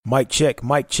Mic check,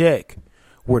 mic check.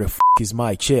 Where the is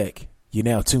my check? You're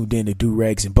now tuned in to Do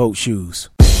Rags and Boat Shoes.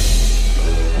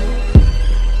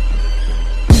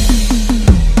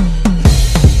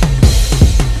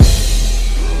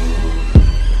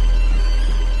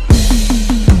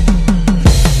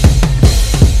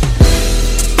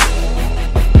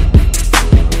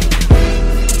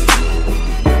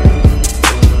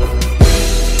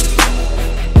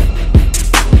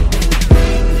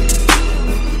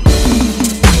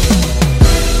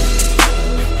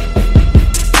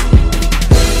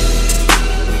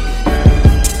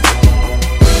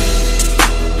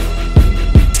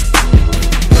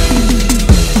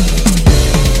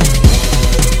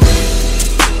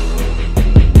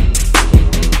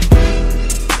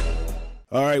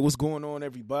 What's going on,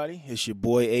 everybody? It's your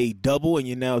boy A Double, and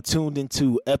you're now tuned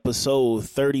into episode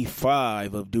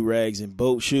 35 of Do Rags and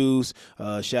Boat Shoes.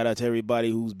 Shout out to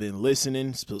everybody who's been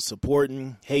listening,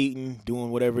 supporting, hating,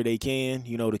 doing whatever they can,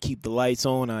 to keep the lights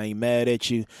on. I ain't mad at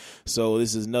you. So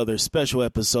this is another special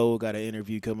episode. Got an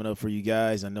interview coming up for you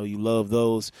guys. I know you love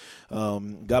those.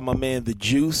 Got my man The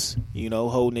Juice,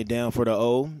 holding it down for the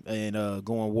O and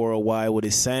going worldwide with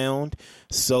his sound.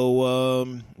 So,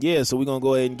 so we're going to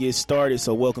go ahead and get started.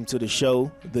 So welcome to the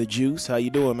show, The Juice. How you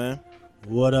doing, man?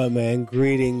 What up, man?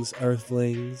 Greetings,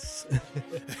 Earthlings.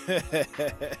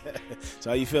 So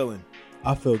how you feeling?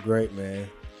 I feel great, man.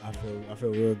 I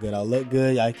feel real good. I look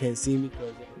good. Y'all can't see me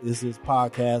because this is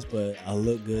podcast, but I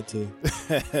look good too.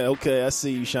 Okay, I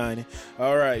see you shining.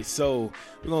 All right, so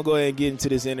we're going to go ahead and get into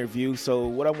this interview. So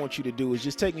what I want you to do is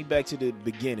just take me back to the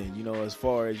beginning, as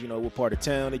far as, what part of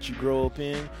town that you grew up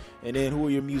in, and then who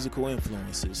are your musical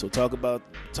influences. So talk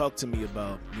to me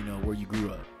about, where you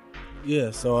grew up. Yeah,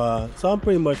 so I'm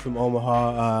pretty much from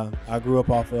Omaha. I grew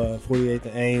up off of 48th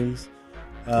and Ames.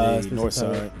 North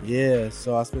side. Yeah,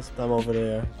 so I spent some time over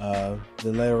there.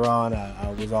 Then later on,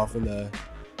 I was off in the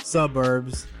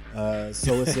suburbs.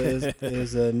 So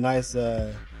it's a nice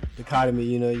dichotomy.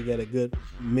 You get a good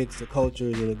mix of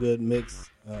cultures and a good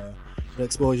mix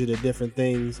exposure to different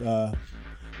things. But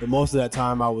most of that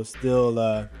time, I was still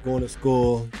going to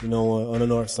school, on the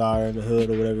north side, in the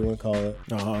hood, or whatever you want to call it.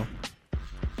 Uh-huh.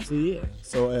 So yeah.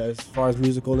 So as far as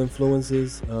musical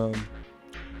influences,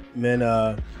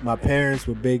 my parents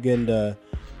were big into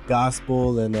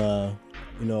gospel and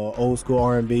old school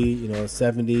R&B,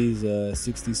 70s,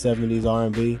 60s, 70s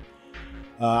R&B.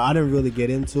 I didn't really get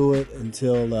into it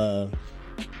until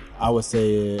I would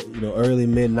say early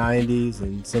mid 90s,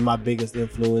 and some of my biggest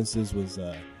influences was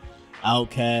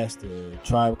Outkast,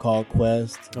 Tribe Called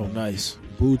Quest. Oh, nice.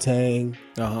 Wu-Tang.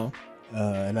 Uh-huh.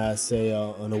 And I say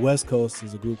on the West Coast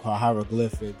there's a group called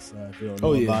Hieroglyphics. If you don't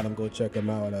know about them, go check them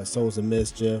out. Souls of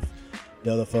Mischief,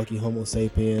 The Other Funky Homo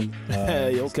Sapien.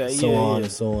 So on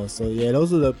and so on. So yeah,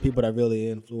 those are the people that really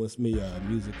influenced me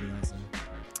musically, I say.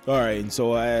 All right, and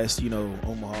so I asked,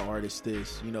 Omaha artists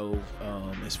this,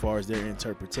 as far as their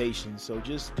interpretation. So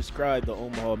just describe the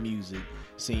Omaha music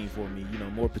scene for me,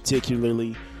 more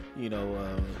particularly,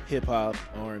 hip-hop,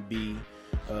 R&B.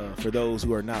 For those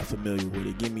who are not familiar with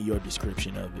it, give me your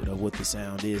description of it, of what the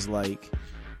sound is like.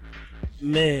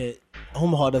 Man,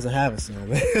 Omaha doesn't have a sound,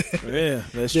 man. Yeah,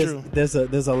 that's true. There's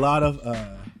a lot of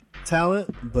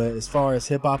talent, but as far as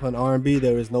hip hop and R&B,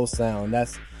 there is no sound.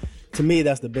 To me,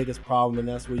 that's the biggest problem, and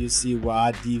that's where you see where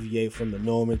I deviate from the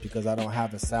norm, is because I don't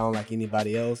have a sound like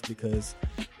anybody else, because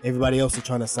everybody else is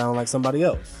trying to sound like somebody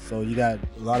else. So you got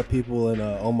a lot of people in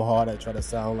Omaha that try to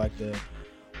sound like the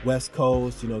West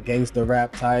Coast, gangster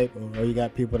rap type, or you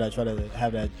got people that try to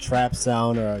have that trap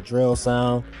sound or a drill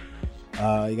sound.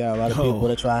 You got a lot of people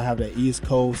that try to have that East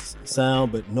Coast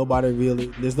sound, but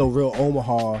there's no real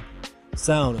Omaha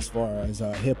sound as far as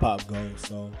hip hop goes.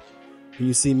 So when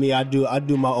you see me, I do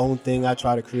my own thing. I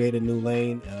try to create a new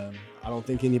lane. I don't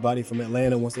think anybody from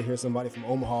Atlanta wants to hear somebody from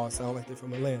Omaha sound like they're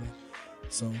from Atlanta.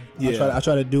 So yeah. I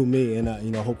try to do me,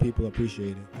 and hope people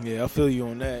appreciate it. Yeah, I feel you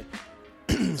on that.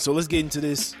 So let's get into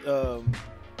this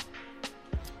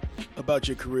about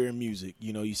your career in music.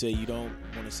 You say you don't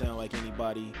want to sound like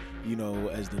anybody,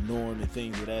 as the norm and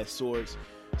things of that sort.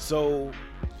 So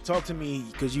talk to me,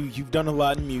 because you've done a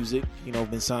lot in music,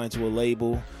 been signed to a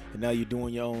label, and now you're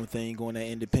doing your own thing, going that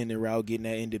independent route, getting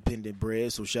that independent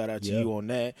bread. So shout out to you on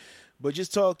that. But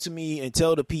just talk to me and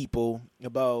tell the people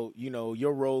about,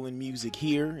 your role in music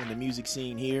here, in the music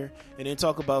scene here, and then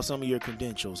talk about some of your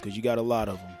credentials, because you got a lot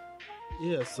of them.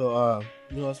 Yeah, so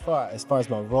as far as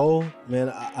my role, man,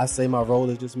 I say my role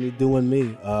is just me doing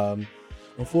me.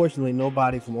 Unfortunately,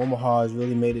 nobody from Omaha has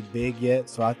really made it big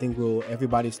yet, so I think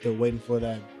everybody's still waiting for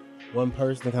that one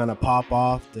person to kind of pop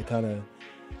off, to kind of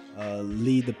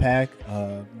lead the pack.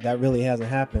 That really hasn't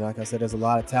happened. Like I said, there's a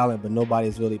lot of talent, but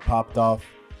nobody's really popped off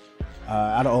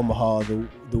out of Omaha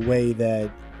the way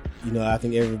that, you know, I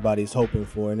think everybody's hoping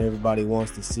for and everybody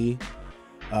wants to see.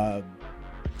 As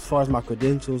far as my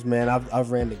credentials, man,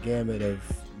 I've ran the gamut of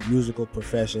musical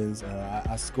professions.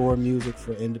 I score music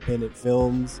for independent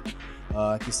films.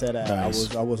 Like you said,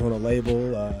 nice. I was on a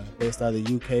label based out of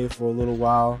the UK for a little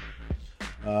while.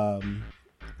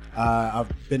 I've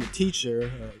been a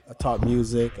teacher. I taught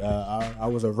music. I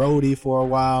was a roadie for a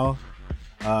while.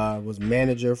 I was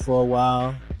manager for a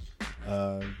while.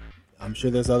 I'm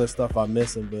sure there's other stuff I'm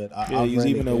missing, but he was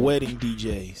even a wedding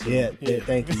DJ. So, yeah,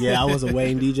 thank you. Yeah, I was a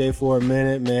wedding DJ for a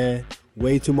minute, man.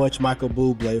 Way too much Michael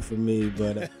Bublé for me,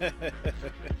 but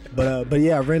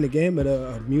yeah, I ran the gamut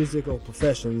of musical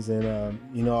professions, and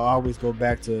you know, I always go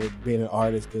back to being an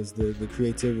artist because the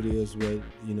creativity is what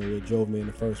drove me in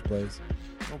the first place.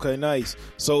 Okay, nice.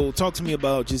 So talk to me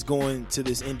about just going to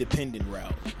this independent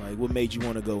route. Like, what made you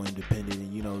want to go independent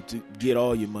and, you know, to get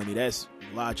all your money? That's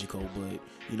logical, but,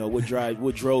 you know, what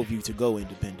drove you to go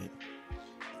independent?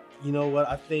 You know what?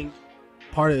 I think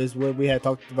part of it is what we had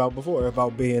talked about before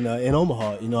about being in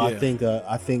Omaha. You know, yeah.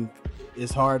 I think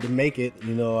it's hard to make it,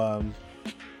 you know,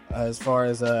 as far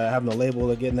as having a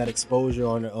label or getting that exposure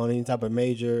on any type of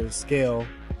major scale,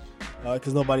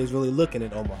 because nobody's really looking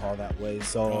at Omaha that way.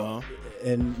 So,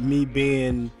 and me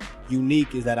being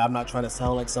unique is that I'm not trying to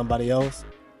sound like somebody else.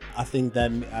 I think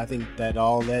that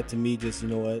all that to me just, you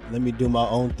know what, let me do my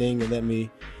own thing and let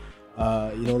me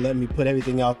put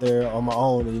everything out there on my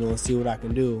own, you know, and see what I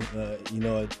can do. You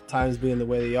know, times being the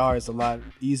way they are, it's a lot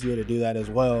easier to do that as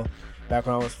well. Back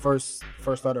when I was first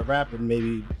started rapping,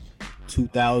 maybe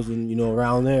 2000, you know,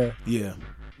 around there. Yeah.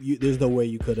 There's no way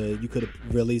you could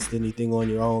have released anything on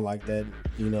your own like that,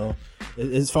 you know.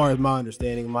 As far as my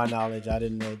understanding, my knowledge, I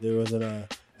didn't know there wasn't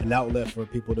an outlet for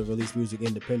people to release music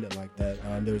independent like that.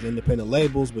 There was independent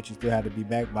labels, but you still had to be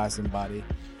backed by somebody.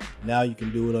 Now you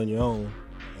can do it on your own,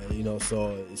 you know.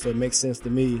 So it makes sense to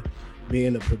me,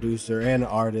 being a producer and an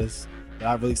artist, that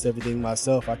I release everything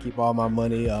myself. I keep all my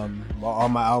money. All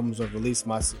my albums are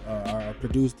are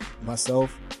produced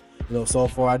myself. You know, so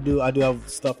far I do have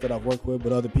stuff that I've worked with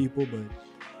other people, but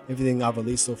everything I've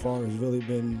released so far has really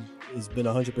been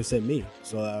 100% me.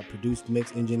 So I produced,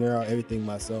 mixed, engineer everything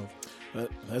myself.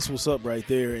 That's what's up right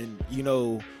there. And, you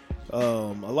know,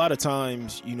 a lot of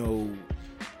times, you know,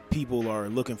 people are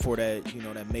looking for that, you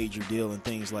know, that major deal and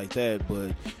things like that.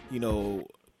 But, you know,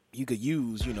 you could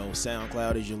use, you know,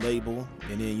 SoundCloud as your label,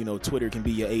 and then, you know, Twitter can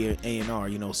be your A&R,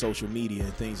 you know, social media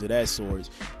and things of that sort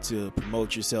to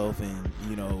promote yourself and,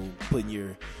 you know, putting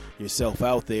yourself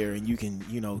out there, and you can,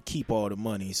 you know, keep all the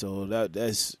money. So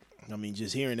that's, I mean,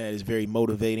 just hearing that is very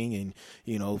motivating, and,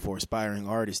 you know, for aspiring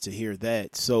artists to hear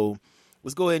that. So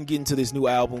let's go ahead and get into this new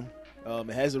album. It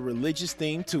has a religious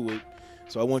theme to it.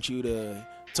 So I want you to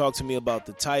talk to me about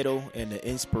the title and the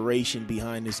inspiration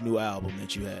behind this new album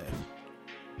that you have.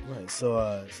 Right,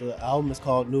 so the album is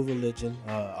called New Religion.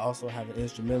 I also have an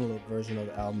instrumental version of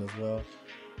the album as well.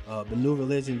 But New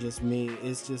Religion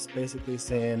it's just basically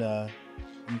saying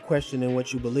I'm questioning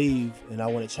what you believe, and I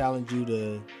want to challenge you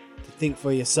to think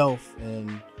for yourself.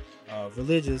 And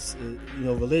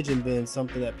religion being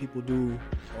something that people do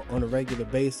on a regular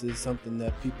basis, something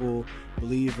that people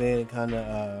believe in and kind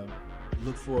of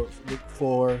look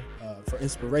for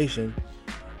inspiration.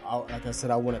 Like I said,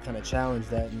 I want to kind of challenge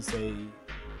that and say,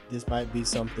 this might be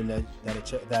something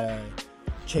that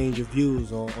change your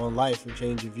views on life and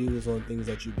change your views on things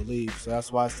that you believe. So that's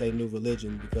why I say New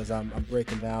Religion, because I'm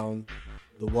breaking down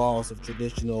the walls of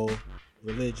traditional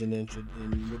religion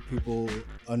and what people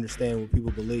understand, what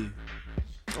people believe.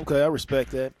 Okay, I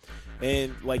respect that.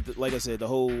 And like I said, the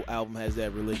whole album has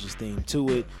that religious theme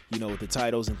to it, you know, with the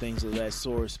titles and things of that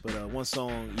sort. But one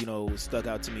song, you know, stuck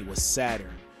out to me was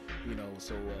Saturn. You know,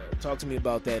 so talk to me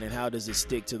about that, and how does it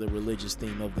stick to the religious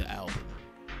theme of the album?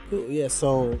 Cool. Yeah,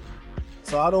 so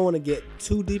I don't want to get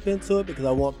too deep into it because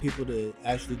I want people to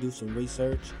actually do some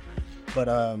research.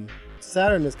 But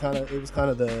Saturn was kind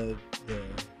of the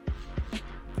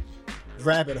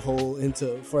rabbit hole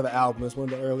for the album. It's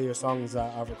one of the earlier songs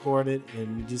I've recorded,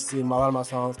 and you just see a lot of my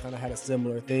songs kind of had a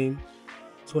similar theme.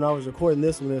 So when I was recording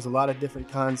this one, there's a lot of different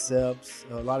concepts,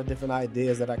 a lot of different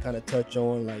ideas that I kind of touch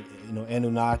on, like, you know,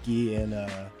 Anunnaki and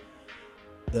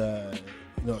the,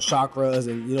 you know, chakras,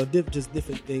 and, you know, just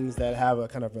different things that have a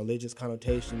kind of religious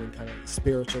connotation and kind of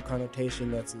spiritual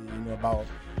connotation. That's, you know, about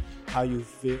how you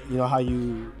feel, you know, how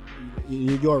your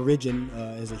origin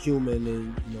as a human,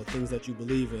 and, you know, things that you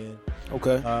believe in.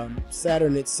 Okay.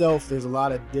 Saturn itself, there's a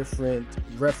lot of different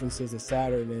references to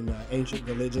Saturn in ancient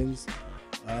religions.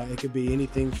 It could be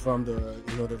anything from the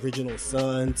original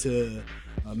sun to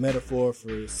a metaphor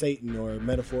for Satan or a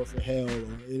metaphor for hell.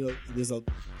 Or, there's a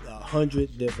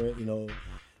 100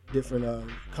 different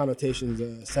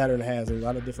connotations Saturn has, and a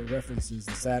lot of different references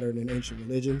to Saturn in ancient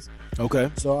religions.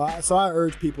 Okay. So I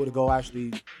urge people to go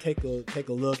actually take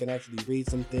a look and actually read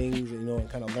some things, and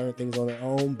kind of learn things on their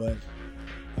own. But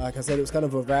like I said, it was kind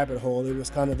of a rabbit hole. It was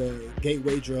kind of the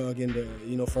gateway drug into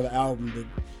for the album to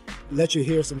let you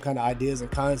hear some kind of ideas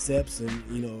and concepts,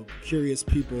 and curious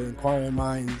people, inquiring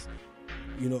minds,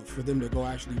 for them to go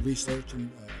actually research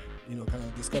and kind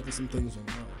of discover some things on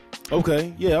their own.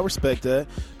 Okay, yeah, I respect that.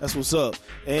 That's what's up.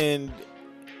 And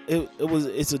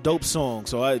it's a dope song.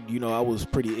 So I was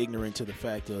pretty ignorant to the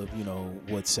fact of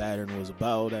what Saturn was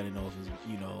about. I didn't know if it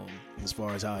was, as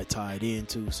far as how it tied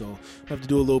into. So I have to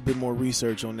do a little bit more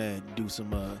research on that. Do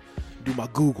my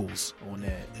Googles on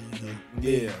that.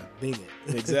 Yeah, Bing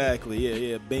it. Exactly.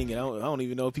 Yeah, Bing it. I don't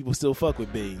even know if people still fuck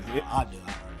with Bing. I do.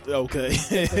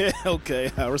 Okay.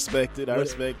 Okay. I respect it.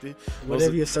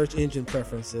 Whatever your search engine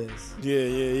preference is.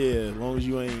 Yeah. As long as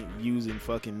you ain't using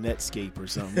fucking Netscape or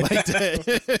something like that.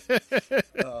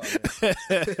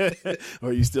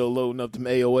 Or you still loading up them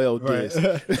AOL discs.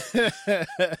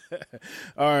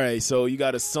 All right. So you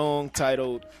got a song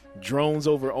titled Drones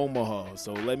Over Omaha.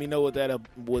 So let me know what that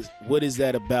was. What is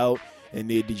that about? And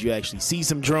then, did you actually see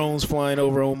some drones flying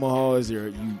over Omaha?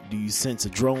 Do you sense a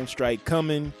drone strike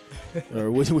coming? Or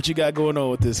what you got going on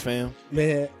with this, fam?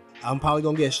 Man, I'm probably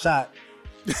gonna get shot.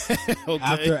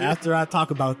 Okay. After I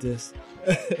talk about this.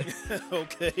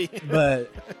 Okay.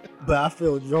 But I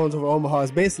feel Drones Over Omaha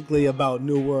is basically about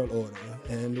New World Order,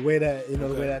 and the way that the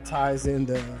way that ties in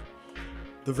the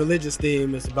religious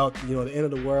theme is about the end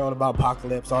of the world, about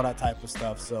apocalypse, all that type of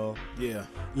stuff. So yeah,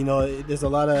 there's a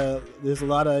lot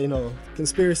of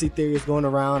conspiracy theories going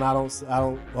around. I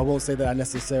won't say that I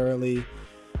necessarily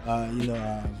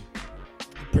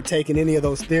partake in any of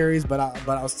those theories, but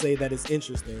I'll say that it's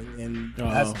interesting, and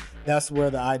that's where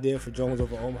the idea for Drones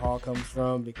Over Omaha comes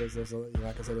from, because there's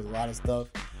like I said, there's a lot of stuff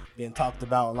being talked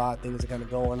about, a lot of things are kind of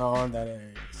going on that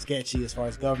are sketchy as far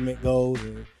as government goes,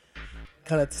 and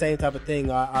kind of the same type of thing.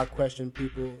 I question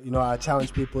people, I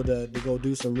challenge people to go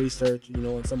do some research,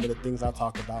 on some of the things I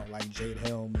talk about, like Jade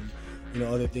Helm and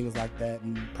other things like that,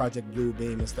 and Project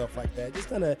Bluebeam and stuff like that. Just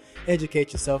kind of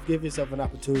educate yourself, give yourself an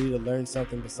opportunity to learn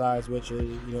something besides what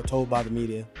you're told by the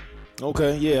media.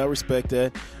 Okay, yeah, I respect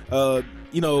that.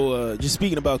 Just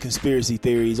speaking about conspiracy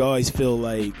theories, I always feel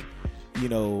like, a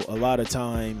lot of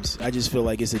times I just feel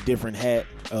like it's a different hat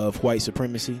of white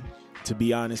supremacy, to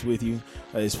be honest with you,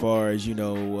 as far as,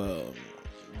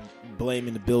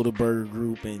 blaming the Bilderberg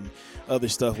group and other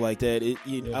stuff like that.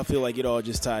 I feel like it all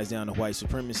just ties down to white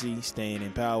supremacy, staying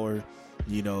in power,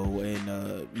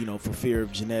 and for fear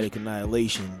of genetic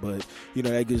annihilation. But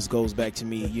that just goes back to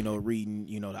me, reading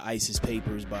the ISIS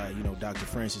papers by Dr.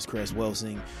 Francis Cress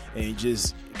Welsing, and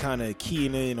just kind of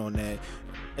keying in on that.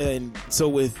 And so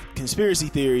with conspiracy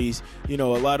theories, a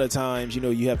lot of times,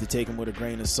 you have to take them with a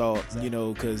grain of salt,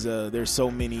 because there's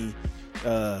so many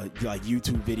like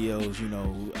YouTube videos.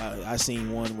 I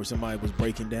seen one where somebody was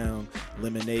breaking down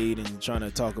Lemonade and trying to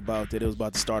talk about that it was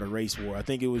about to start a race war. I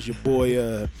think it was your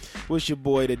boy, what's your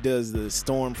boy that does the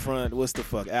Stormfront? What's the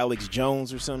fuck, Alex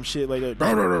Jones or some shit like that?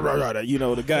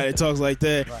 The guy that talks like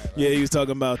that. Right. Yeah, he was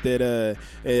talking about that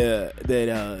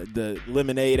the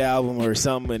Lemonade album or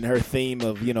something, and her theme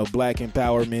of black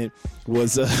empowerment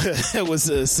was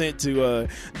sent to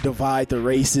divide the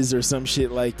races or some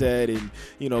shit like that, and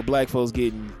black folks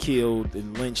getting killed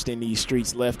and lynched in these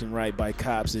streets left and right by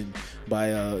cops and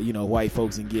by white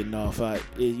folks and getting off.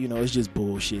 It's just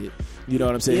bullshit. You know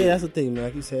what I'm saying? Yeah, that's the thing, man.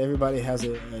 Like you said, everybody has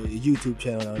a YouTube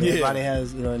channel. Yeah. Everybody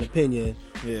has an opinion,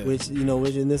 which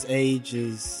which in this age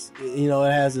is it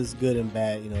has its good and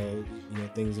bad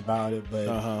things about it. But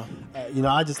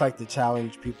I just like to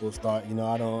challenge people's thought.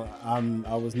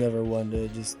 I was never one to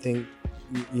just think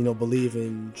believe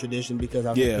in tradition because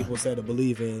I think people said to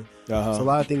believe in. So a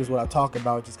lot of things what I talk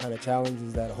about just kind of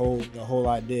challenges that the whole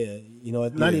idea.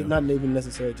 Not even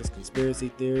necessarily just conspiracy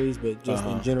theories, but just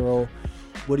in general,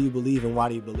 what do you believe and why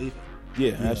do you believe it?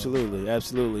 Yeah,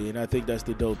 absolutely. And I think that's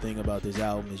the dope thing about this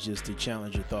album, is just to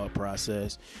challenge your thought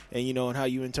process and and how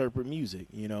you interpret music.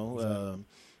 Exactly.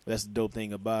 That's the dope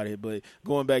thing about it. But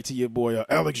going back to your boy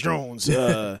Alex Jones,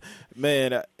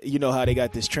 man, you know how they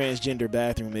got this transgender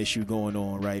bathroom issue going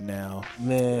on right now.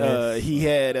 Man, he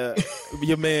had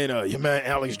your man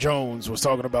Alex Jones was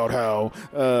talking about how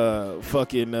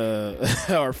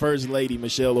our first lady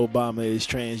Michelle Obama is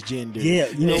transgender. Yeah,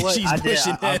 you know what? She's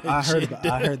pushing that. I heard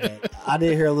that. I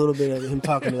did hear a little bit of him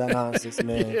talking to that nonsense,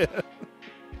 man.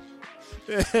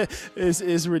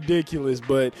 it's ridiculous.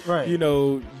 But Right. you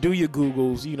know, do your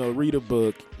Googles. You know, read a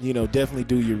book. You know, definitely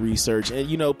do your research, and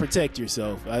you know, protect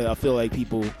yourself. I feel like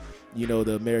people, you know,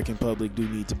 the American public do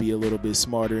need to be a little bit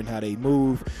smarter in how they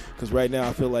move, because right now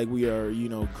I feel like we are, you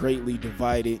know, greatly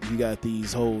divided. You got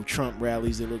these whole Trump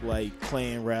rallies that look like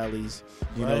Klan rallies,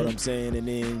 you know what I'm saying? And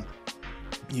then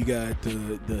you got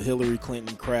the Hillary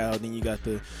Clinton crowd, then you got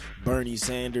the Bernie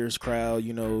Sanders crowd,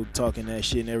 you know, talking that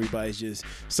shit, and everybody's just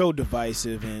so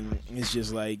divisive. And it's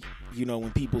just like, you know,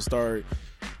 when people start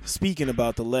speaking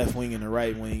about the left wing and the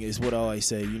right wing, is what I always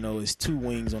say, you know, it's two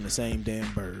wings on the same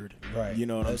damn bird. Right. You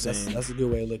know what I'm saying? That's a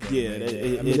good way to look at Yeah, it.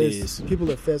 it is. People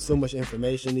are fed so much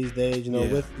information these days, you know,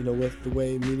 Yeah. with the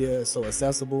way media is so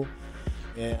accessible.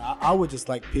 And I would just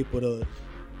like people to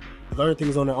learn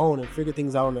things on their own and figure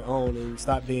things out on their own and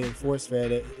stop being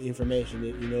force-fed information.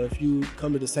 You know, if you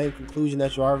come to the same conclusion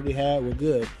that you already had, we're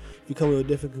good. If you come to a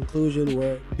different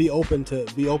conclusion, be open to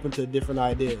different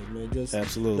ideas, man. Just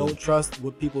Absolutely. don't trust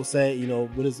what people say. You know,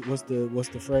 what's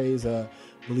the phrase?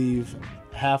 Believe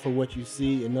half of what you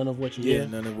see and none of what you hear. Yeah,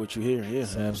 none of what you hear. Yeah,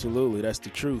 absolutely. That's the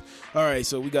truth. All right,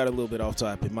 so we got a little bit off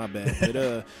topic. My bad.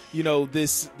 But you know,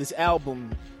 this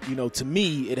album, you know, to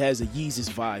me, it has a Yeezus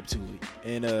vibe to it.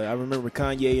 And I remember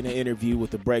Kanye in an interview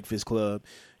with the Breakfast Club.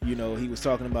 You know, he was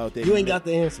talking about that. You ain't got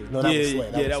the answers. No,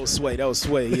 that was Sway. That was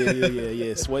Sway.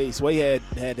 Yeah. Sway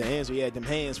had the answer. He had them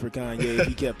hands for Kanye if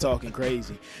he kept talking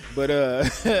crazy. But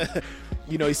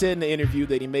you know, he said in the interview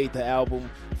that he made the album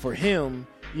for him,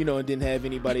 you know, and didn't have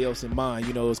anybody else in mind.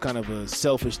 You know, it was kind of a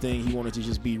selfish thing. He wanted to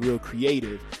just be real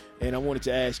creative. And I wanted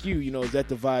to ask you, you know, is that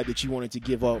the vibe that you wanted to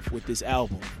give off with this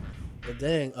album? But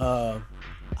dang,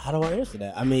 how do I answer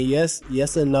that? I mean, yes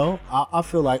and no. I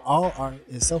feel like all art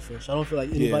is selfish. I don't feel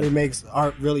like anybody makes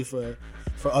art really for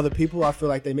other people. I feel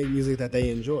like they make music that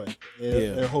they enjoy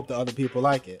and hope that other people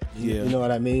like it. You know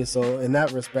what I mean? So in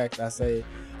that respect, I say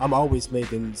I'm always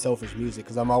making selfish music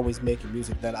because I'm always making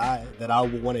music that I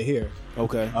would want to hear.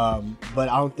 Okay. But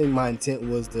I don't think my intent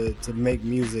was to make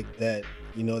music that,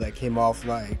 you know, that came off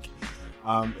like,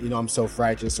 you know, I'm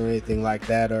self-righteous or anything like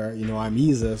that, or, you know, I'm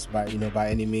Jesus by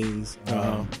any means.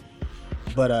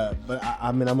 But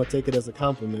I mean, I'm gonna take it as a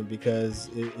compliment because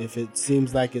if it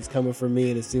seems like it's coming from me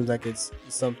and it seems like it's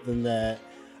something that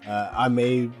I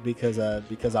made because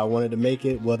I wanted to make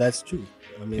it, well, that's true.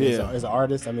 I mean, as an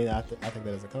artist, I mean, I think that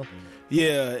is a compliment.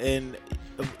 Yeah, and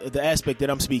the aspect that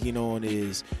I'm speaking on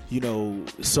is, you know,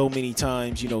 so many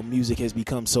times, you know, music has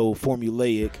become so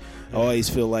formulaic. I always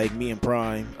feel like me and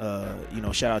Prime, you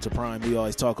know, shout out to Prime, we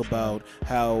always talk about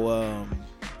how,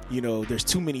 you know, there's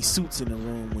too many suits in the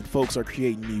room when folks are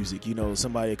creating music. You know,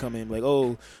 somebody come in like,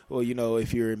 oh, well, you know,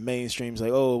 if you're in mainstream, it's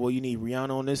like, oh, well, you need Rihanna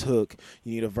on this hook.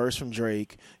 You need a verse from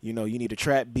Drake. You know, you need a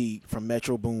trap beat from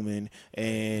Metro Boomin.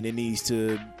 And it needs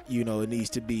to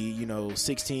be, you know,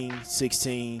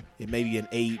 16, and maybe an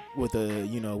 8 with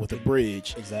a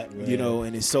bridge. Exactly. You know,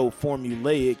 and it's so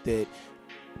formulaic that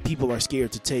people are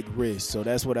scared to take risks. So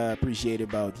that's what I appreciate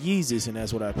about Yeezus, and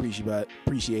that's what I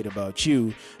appreciate about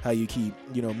you, how you keep,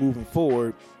 you know, moving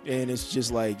forward. And it's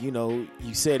just like, you know,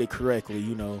 you said it correctly,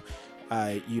 you know,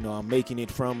 I'm making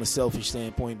it from a selfish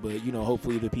standpoint, but, you know,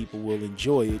 hopefully the people will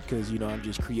enjoy it because, you know, I'm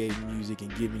just creating music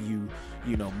and giving you,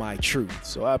 you know, my truth.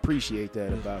 So I appreciate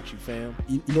that about you, fam.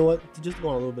 You know what? Just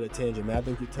going on a little bit of tangent, man. I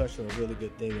think you touched on a really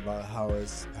good thing about how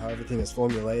everything is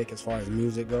formulaic as far as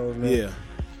music goes, man. Yeah.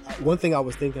 One thing I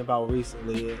was thinking about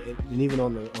recently, and even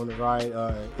on the ride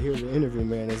here in the interview,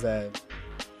 man, is that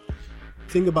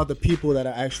think about the people that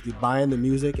are actually buying the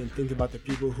music, and think about the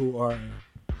people who are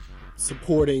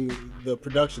supporting the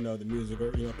production of the music,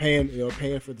 or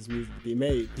paying for this music to be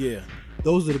made. Yeah,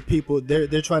 those are the people. They're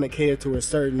trying to cater to a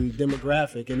certain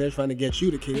demographic, and they're trying to get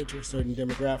you to cater to a certain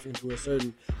demographic, to a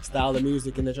certain style of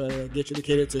music, and they're trying to get you to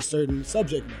cater to a certain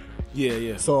subject matter.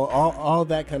 Yeah. So all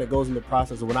that kind of goes in the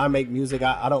process. When I make music,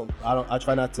 I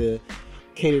try not to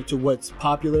cater to what's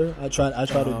popular. I try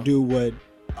to do what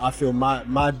I feel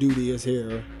my duty is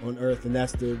here on earth, and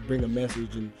that's to bring a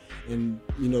message and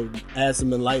you know, add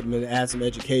some enlightenment, add some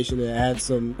education, and add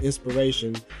some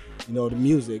inspiration, you know, to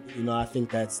music. You know, I think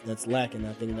that's lacking.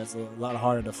 I think that's a lot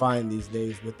harder to find these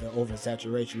days with the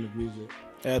oversaturation of music.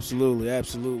 Absolutely.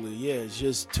 Yeah, it's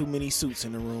just too many suits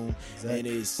in the room.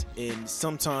 Exactly. And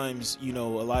sometimes, you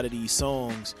know, a lot of these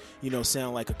songs, you know,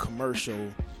 sound like a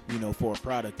commercial, you know, for a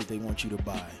product that they want you to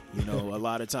buy. You know, a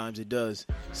lot of times it does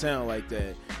sound like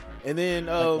that. And then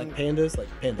like pandas, like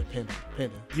panda.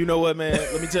 You know what, man?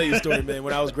 Let me tell you a story, man.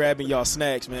 When I was grabbing y'all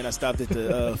snacks, man, I stopped at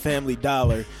the Family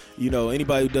Dollar. You know,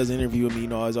 anybody who does an interview with me, you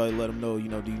know, I always let them know, you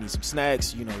know, do you need some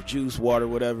snacks, you know, juice, water,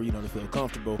 whatever, you know, to feel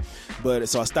comfortable. But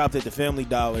so I stopped at the Family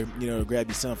Dollar, you know, to grab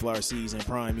these sunflower seeds, and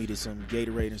Prime needed some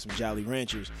Gatorade and some Jolly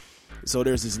Ranchers. So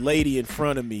there's this lady in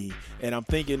front of me, and I'm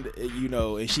thinking, you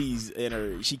know, and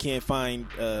she can't find,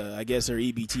 I guess, her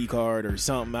EBT card or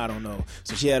something. I don't know.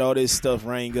 So she had all this stuff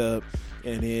rang up,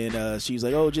 and then she was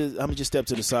like, "Oh, I'm gonna just step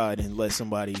to the side and let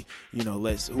somebody, you know,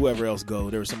 let whoever else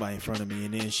go." There was somebody in front of me,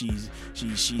 and then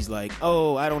she's like,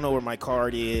 "Oh, I don't know where my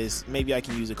card is. Maybe I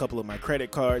can use a couple of my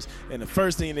credit cards." And the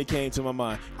first thing that came to my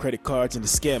mind, credit cards and the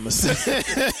scammers.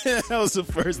 That was the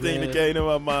first thing that came to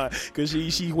my mind, because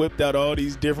she whipped out all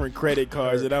these different credit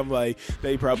cards, and I'm like,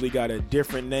 they probably got a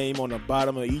different name on the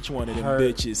bottom of each one of them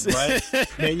bitches.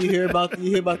 Right? Man, you hear about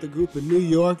the group in New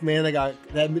York, man. They got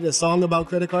that song about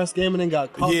credit card scamming and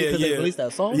got caught because they released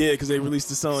that song. Yeah, because they released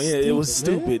the song. Yeah, it was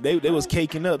stupid. They was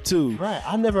caking up too. Right.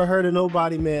 I never heard of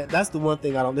nobody, man. That's the one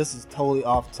thing I don't. This is totally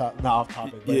not off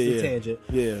topic, but it's a tangent.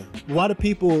 Yeah. Why do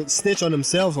people snitch on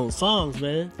themselves on songs,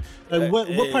 man? Like, what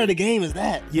part of the game is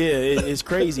that? Yeah, it's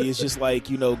crazy. It's just like,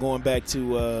 you know, going back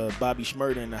to Bobby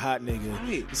Shmurda and the Hot Nigga.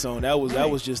 Right. So that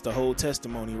was just the whole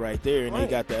testimony right there, and they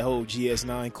got that whole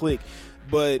GS9 click.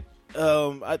 But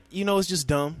you know, it's just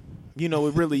dumb. You know,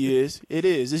 it really is. It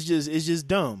is. It's just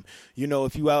dumb. You know,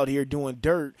 if you out here doing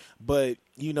dirt, but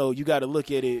you know, you got to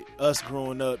look at it. Us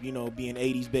growing up, you know, being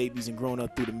 80s babies and growing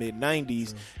up through the mid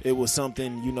 90s, it was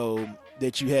something, you know,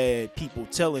 that you had people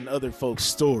telling other folks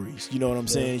stories. You know what I'm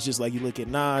saying? It's just like you look at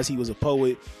Nas, he was a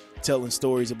poet telling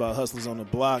stories about hustlers on the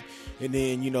block, and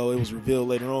then, you know, it was revealed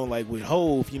later on, like with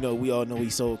Hove, you know, we all know he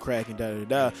sold crack and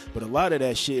da-da-da, but a lot of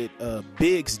that shit,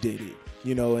 Biggs did it.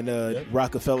 You know, and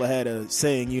Rockefeller had a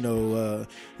saying, you know,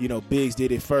 Biggs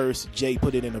did it first, Jay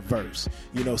put it in a verse.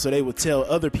 You know, so they would tell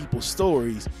other people's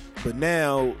stories. But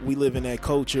now we live in that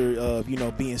culture of, you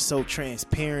know, being so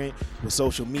transparent with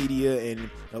social media, and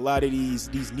a lot of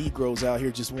these Negroes out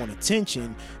here just want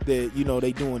attention that, you know,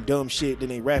 they doing dumb shit, then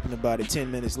they rapping about it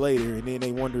 10 minutes later, and then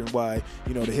they wondering why,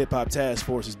 you know, the hip hop task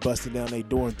force is busting down their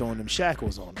door and throwing them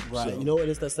shackles on them. Right. So, you know, and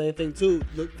it's the same thing too.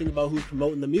 Think about who's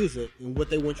promoting the music and what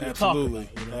they want you to talk about.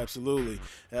 You know? Absolutely.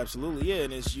 Yeah,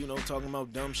 and it's, you know, talking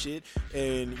about dumb shit,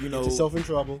 and, you know, get yourself in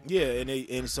trouble. Yeah,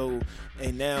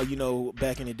 and now, you know,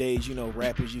 back in the days, you know,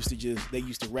 rappers used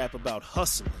to rap about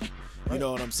hustling. You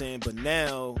know what I'm saying? But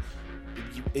now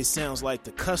it sounds like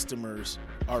the customers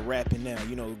are rapping now.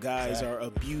 You know, guys are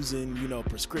abusing, you know,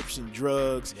 prescription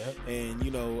drugs. And,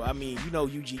 you know, I mean, you know,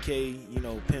 UGK, you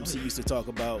know, Pimp C used to talk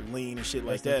about lean and shit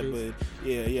like that. But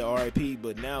yeah, R.I.P.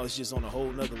 But now it's just on a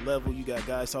whole nother level. You got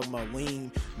guys talking about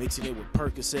lean, mixing it with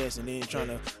Percocets, and then trying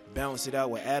to balance it out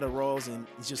with Adderalls, and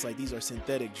it's just like, these are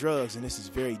synthetic drugs, and this is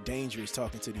very dangerous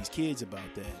talking to these kids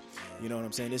about that. You know what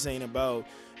I'm saying? This ain't about,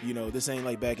 you know, this ain't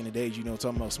like back in the days, you know,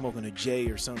 talking about smoking a J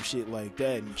or some shit like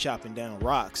that and chopping down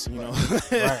rocks, you know.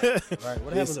 Right.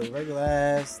 What happens to regular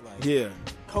ass, like,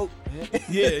 coke, man?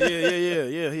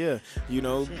 Yeah. You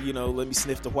know, let me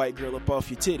sniff the white girl up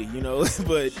off your titty, you know.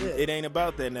 But it ain't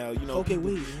about that now, you know. Coke and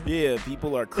weed, man. Yeah,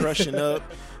 people are crushing up,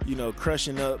 you know,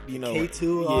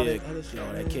 K2, all that other shit.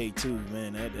 That K2,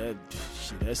 man, that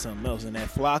shit, that's something else. And that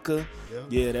Flocka,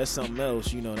 that's something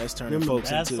else. You know, that's turning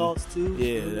folks into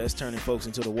that's turning folks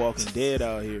into the Walking Dead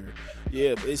out here.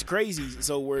 Yeah, it's crazy.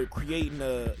 So we're creating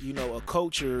a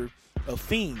culture of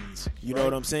fiends, you know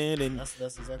what I'm saying? And that's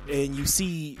exactly and you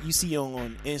see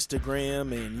on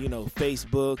Instagram and, you know,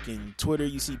 Facebook and Twitter,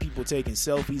 you see people taking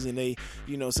selfies, and they,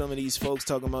 you know, some of these folks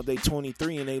talking about they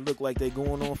 23 and they look like they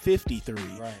going on 53.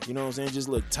 You know what I'm saying? Just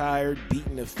look tired, beat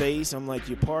in the face. I'm like,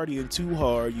 you're partying too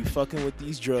hard, you fucking with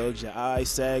these drugs, your eyes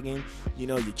sagging, you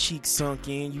know, your cheeks sunk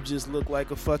in, you just look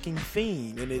like a fucking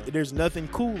fiend, and there's nothing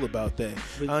cool about that.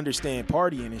 I understand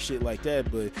partying and shit like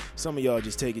that, but some of y'all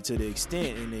just take it to the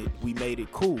extent, and we made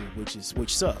it cool, which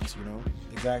sucks, you know.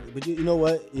 Exactly. But you know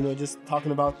what? You know, just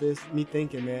talking about this, me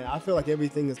thinking, man, I feel like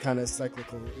everything is kind of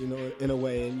cyclical, you know, in a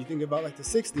way. And you think about like the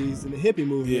 60s and the hippie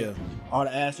movement, all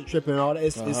the acid tripping, all that,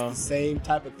 it's the same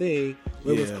type of thing.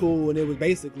 It was cool, and it was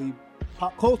basically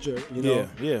pop culture, you know.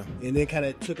 And then kind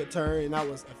of took a turn, and I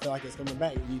feel like it's coming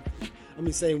back. I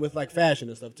mean, same with like fashion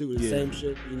and stuff too. The same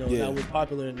shit, you know. That was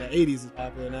popular in the 80s is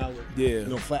popular now with you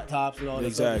know, flat tops and all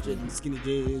that other shit, and skinny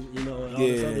jeans, you know, and all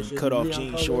this other shit, cut off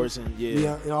jean shorts and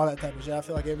and all that type of shit. I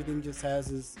feel like everything just has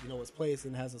its, you know, its place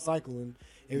and has a cycle, and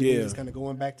Everything Yeah. is kind of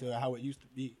going back to how it used to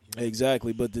be.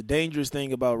 Exactly, but the dangerous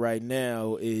thing about right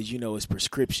now is, it's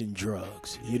prescription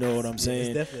drugs. You know what I'm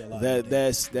saying? It's definitely a lot.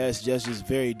 That's just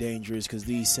very dangerous because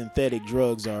these synthetic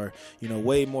drugs are,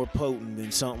 way more potent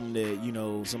than something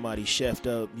that somebody chefed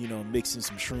up, mixing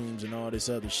some shrooms and all this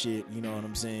other shit. You know what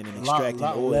I'm saying? And extracting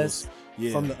lot oils less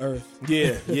from the earth.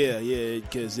 Yeah,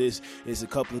 because it's a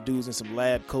couple of dudes in some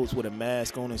lab coats with a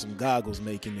mask on and some goggles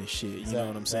making this shit. You know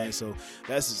what I'm saying? So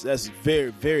that's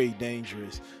very, very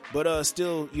dangerous. But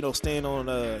still, staying on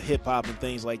hip hop and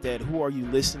things like that. Who are you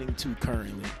listening to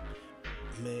currently?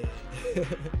 Man,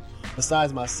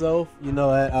 besides myself,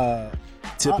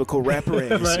 typical rapper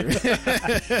answer.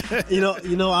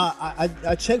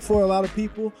 I check for a lot of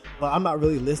people, but I'm not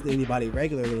really listening to anybody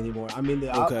regularly anymore. I mean,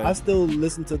 I still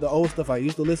listen to the old stuff I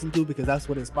used to listen to because that's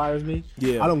what inspires me.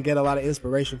 Yeah. I don't get a lot of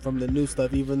inspiration from the new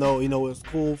stuff, even though, it's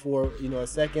cool for, a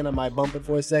second. I might bump it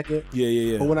for a second.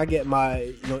 Yeah. But when I get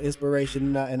my,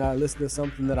 inspiration and I listen to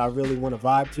something that I really want to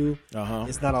vibe to,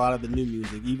 it's not a lot of the new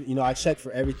music. Even, I check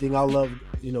for everything. I love,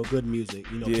 good music,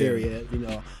 period.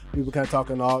 We were kind of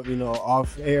talking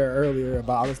off air earlier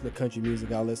about I listen to country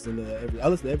music. I listen to everything.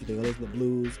 I listen to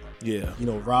blues. Yeah.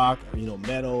 Rock.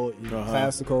 Metal.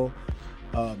 Classical.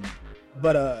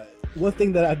 But one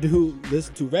thing that I do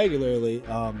listen to regularly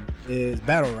is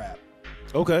battle rap.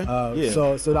 Okay.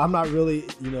 So I'm not really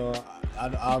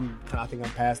I think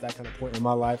I'm past that kind of point in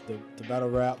my life to battle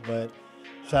rap, but.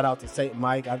 Shout out to Saint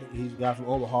Mike. I think he's a guy from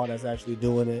Omaha that's actually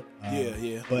doing it.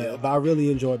 But I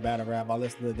really enjoy battle rap. I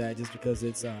listen to that just because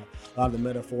it's a lot of the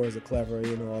metaphors are clever.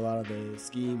 A lot of the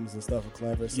schemes and stuff are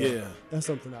clever. So that's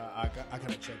something I kind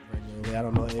of check regularly. I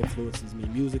don't know, it influences me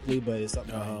musically, but it's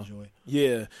something I enjoy.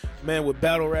 Yeah, man. With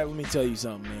battle rap, let me tell you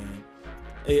something, man.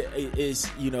 It's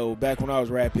back when I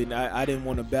was rapping, I didn't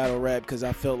want to battle rap because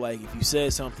I felt like if you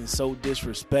said something so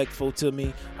disrespectful to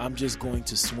me, I'm just going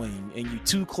to swing, and you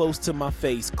too close to my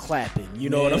face clapping. You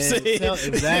know what I'm saying?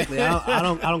 Exactly. I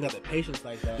don't got the patience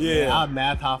like that. Yeah, man. I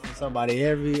mouth off for somebody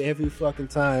every fucking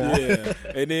time. Yeah,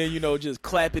 and then just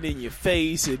clapping in your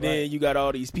face, and then you got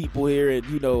all these people here, and a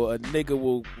nigga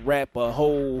will rap a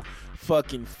whole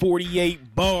fucking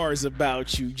 48 bars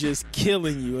about you, just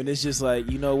killing you, and it's just like,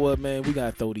 you know what, man, we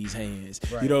gotta throw these hands.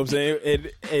 You know what I'm saying?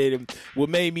 And what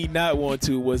made me not want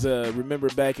to was remember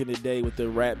back in the day with the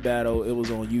rap battle, it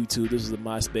was on YouTube. This was the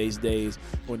MySpace days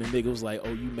when the nigga was like,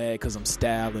 "Oh, you mad because I'm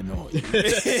styling on you?"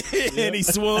 And he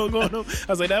swung on him.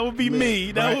 I was like, that would be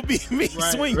me. That would be me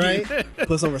swinging. Right.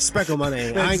 Put some respect on my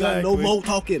name. I ain't got no more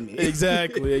talking me.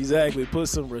 Exactly. Put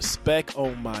some respect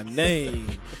on my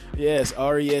name. Yes,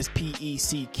 RESPECK.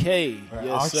 Right, yes,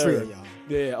 all sir. three of y'all.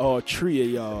 Yeah, all three of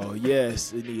y'all.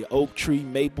 Yes, in the oak tree,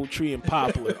 maple tree, and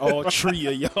poplar. All three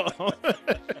of y'all.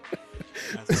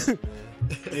 That's it,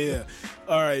 man. Yeah.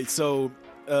 All right. So,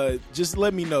 just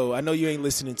let me know. I know you ain't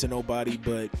listening to nobody,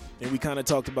 and we kind of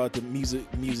talked about the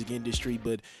music industry,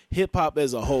 but hip hop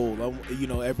as a whole.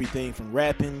 Everything from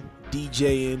rapping,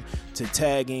 DJing to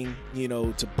tagging,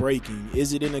 to breaking.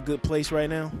 Is it in a good place right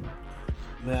now?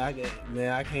 I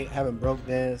haven't broke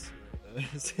dance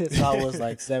since I was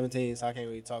like 17, so I can't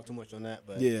really talk too much on that.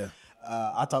 But yeah,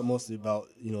 I talk mostly about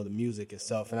the music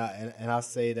itself, and I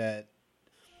say that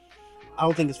I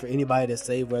don't think it's for anybody to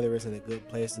say whether it's in a good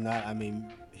place or not. I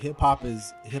mean, hip hop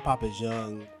is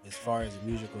young as far as the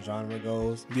musical genre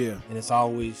goes. Yeah, and it's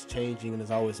always changing and it's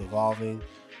always evolving.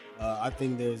 I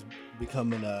think there's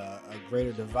becoming a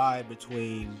greater divide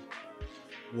between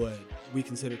what we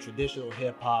consider traditional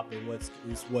hip hop and what's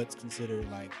considered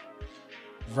like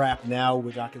rap now,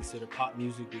 which I consider pop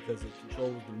music because it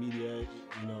controls the media,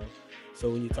 So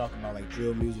when you talk about like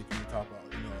drill music, and you talk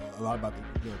about a lot about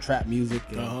the trap music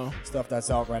and stuff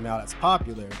that's out right now that's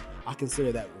popular, I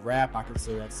consider that rap. I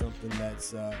consider that something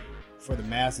that's for the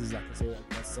masses. I consider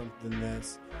that's something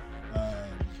that's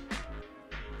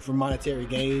for monetary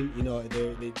gain.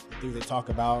 The things they talk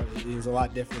about is a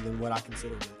lot different than what I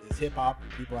consider is hip hop.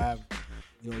 People have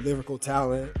lyrical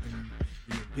talent, and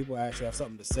people actually have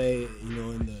something to say.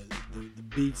 And the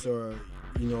beats are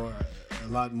a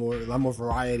lot more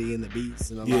variety in the beats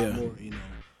and a lot more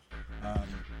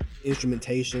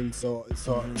instrumentation. So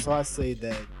I say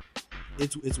that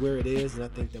it's where it is, and I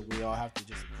think that we all have to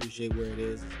just appreciate where it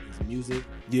is music.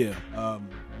 Yeah.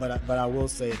 But I will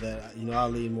say that I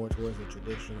lean more towards the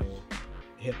traditional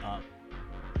hip hop.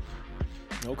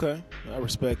 Okay, I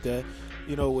respect that.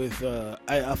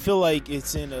 I feel like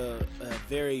it's in a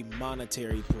very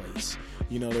monetary place.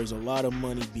 There's a lot of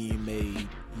money being made.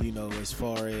 As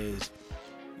far as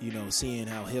you know, seeing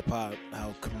how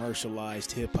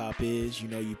commercialized hip hop is. You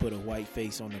know, you put a white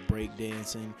face on the break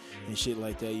dancing and shit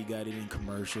like that. You got it in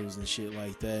commercials and shit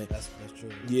like that. That's true.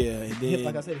 Yeah, and then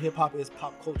like I said, hip hop is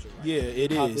pop culture. Right? Yeah,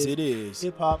 it is. It is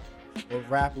hip hop or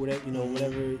rap, whatever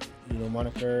whatever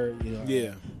moniker,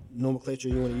 yeah, nomenclature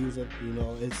you want to use it. You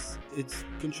know, it's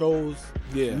controls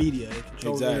media. It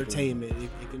controls entertainment.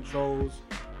 It controls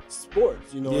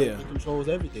sports. You know, it controls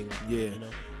everything. Yeah. You know?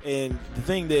 And the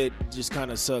thing that just kind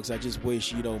of sucks, I just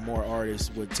wish, you know, more artists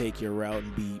would take your route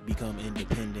and become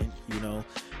independent, you know,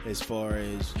 as far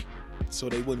as so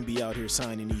they wouldn't be out here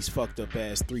signing these fucked up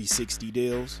ass 360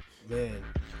 deals. Man,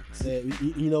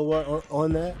 you know what?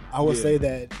 On that, I would say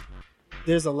that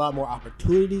there's a lot more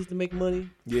opportunities to make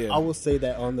money. Yeah. I will say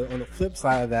that on the flip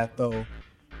side of that, though,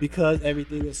 because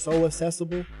everything is so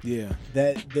accessible,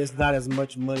 that there's not as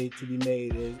much money to be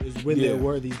made as when there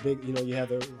were these big, you have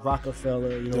the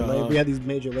Rockefeller, we had these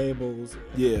major labels,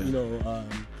 a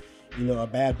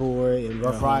Bad Boy and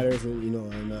Rough Riders,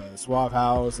 and Suave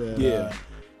House, and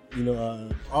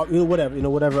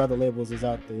whatever other labels is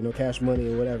out there, Cash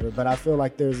Money or whatever. But I feel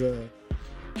like there's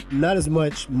not as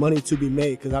much money to be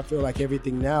made because I feel like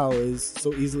everything now is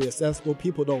so easily accessible.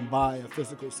 People don't buy a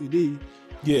physical CD.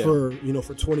 For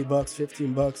for $20,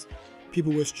 $15,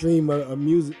 people will stream a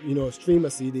music, stream a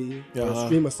CD or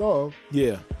stream a song.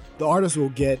 Yeah, the artist will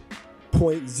get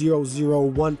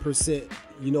 0.001%,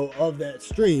 of that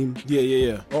stream.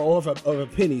 Or of a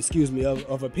penny,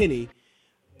 of a penny,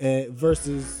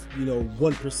 versus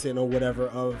 1% or whatever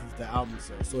of the album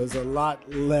sale. So it's a lot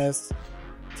less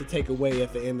to take away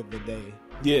at the end of the day.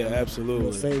 Yeah,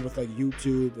 absolutely. Same with like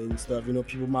YouTube and stuff.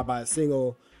 People might buy a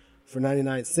single for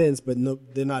 99 cents, but no,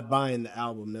 they're not buying the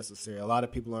album necessarily. A lot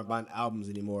of people aren't buying albums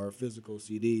anymore, or physical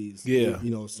CDs. Yeah.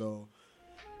 So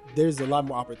there's a lot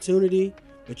more opportunity,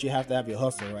 but you have to have your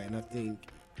hustle right. And I think,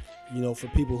 for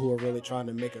people who are really trying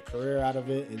to make a career out of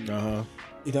it, and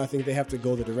I think they have to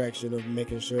go the direction of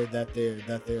making sure that they're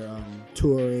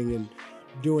touring and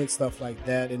doing stuff like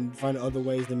that, and find other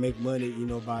ways to make money,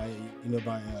 by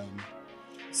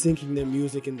syncing their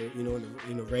music in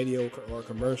the radio or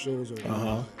commercials or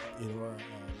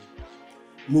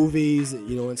movies,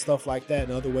 and stuff like that,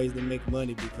 and other ways to make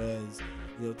money, because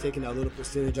taking that little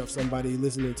percentage of somebody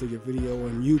listening to your video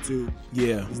on YouTube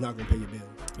is not going to pay your bills.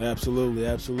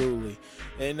 Absolutely.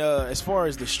 And as far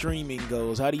as the streaming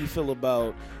goes, how do you feel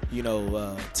about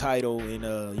Tidal and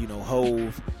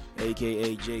Hove,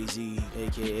 aka Jay-Z,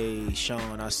 aka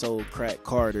Sean I Sold Crack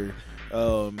Carter,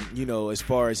 as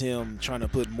far as him trying to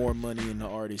put more money in the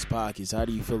artist's pockets? How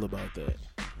do you feel about that?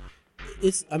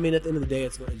 At the end of the day,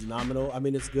 it's nominal. I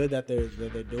mean, it's good that they're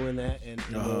doing that, and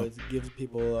it gives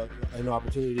people an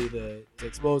opportunity to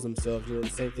expose themselves. The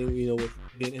same thing, with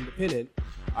being independent.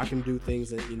 I can do things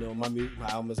that, my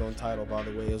album is on Tidal, by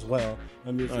the way, as well.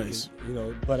 My music, nice.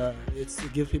 But it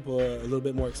gives people a little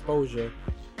bit more exposure.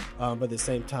 But at the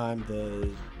same time, the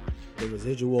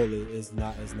residual is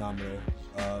not as nominal.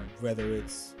 Whether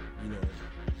it's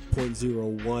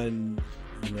 0.01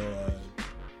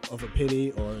 of a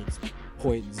penny, or it's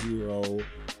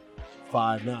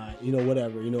 0.059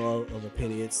 whatever of a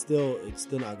penny, it's still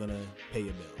not gonna pay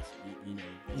your bills.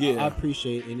 I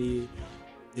appreciate any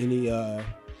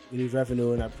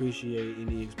revenue, and I appreciate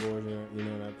any exposure,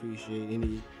 and I appreciate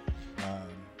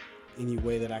any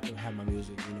way that I can have my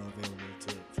music available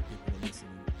for people to listen.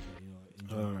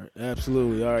 All right,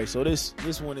 absolutely. All right, so this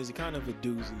one is kind of a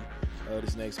doozy.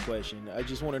 This next question, I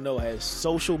just want to know: has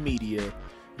social media,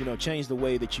 changed the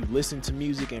way that you listen to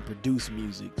music and produce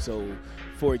music? So,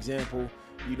 for example,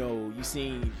 you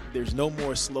seen there's no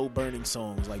more slow burning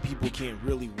songs. Like, people can't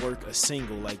really work a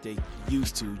single like they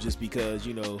used to, just because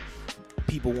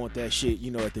people want that shit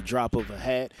at the drop of a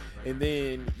hat. And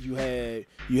then you have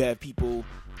people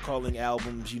calling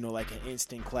albums, like an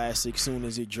instant classic soon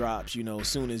as it drops,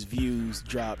 soon as Views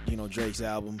dropped, Drake's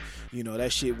album,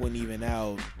 that shit wasn't even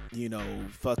out,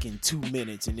 fucking 2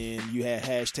 minutes, and then you had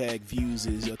 #Views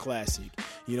is a classic,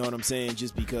 you know what I'm saying,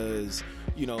 just because,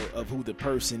 of who the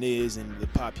person is and the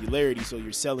popularity, so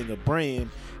you're selling a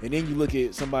brand. And then you look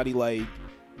at somebody like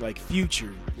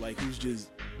Future, who's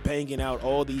just banging out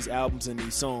all these albums and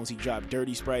these songs. He dropped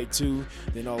Dirty Sprite 2,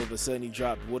 then all of a sudden he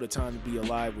dropped What a Time to Be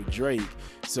Alive with Drake.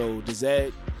 So does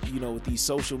that, with these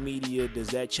social media, does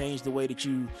that change the way that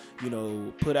you,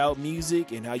 put out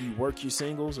music and how you work your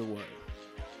singles, or what?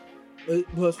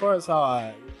 Well, as far as how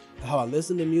I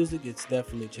listen to music, it's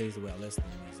definitely changed the way I listen to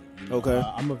music. Okay.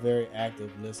 I'm a very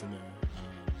active listener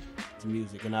to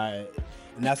music, and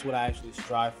And that's what I actually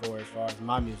strive for as far as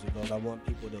my music goes. I want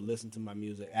people to listen to my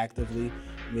music actively,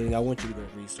 meaning I want you to go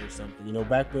research something. You know,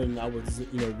 back when I was,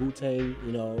 Wu-Tang,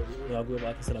 I grew up,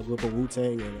 like I said, I grew up with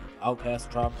Wu-Tang and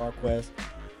Outkast, Tribe Called Quest.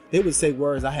 They would say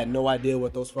words, I had no idea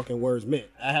what those fucking words meant.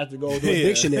 I had to go to a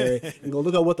dictionary and go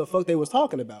look at what the fuck they was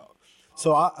talking about.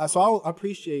 So I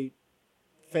appreciate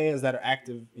fans that are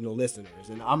active, listeners.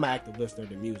 And I'm an active listener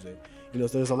to music. So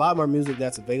there's a lot more music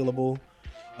that's available,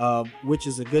 which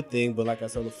is a good thing. But like I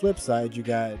said, on the flip side, you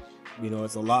got,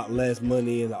 it's a lot less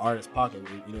money in the artist's pocket,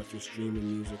 if you're streaming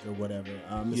music or whatever.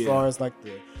 As far as like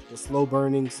the slow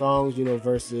burning songs,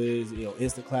 versus,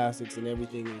 instant classics and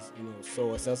everything is,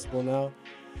 so accessible now.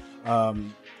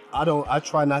 I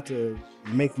try not to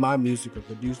make my music or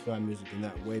produce my music in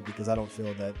that way because I don't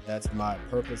feel that that's my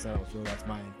purpose. I don't feel that's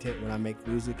my intent when I make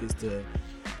music is to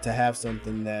have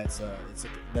something that's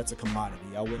a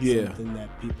commodity. I want something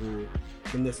that people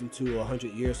can listen to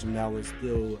 100 years from now and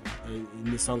still, and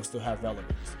the songs still have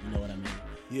relevance. You know what I mean?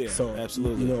 Yeah. So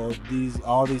absolutely.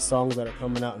 All these songs that are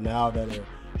coming out now that are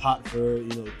hot for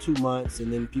 2 months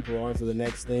and then people are on to the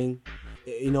next thing.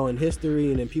 In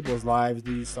history and in people's lives,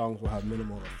 these songs will have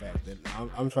minimal effect. And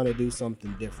I'm trying to do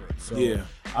something different. So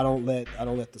I don't let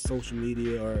the social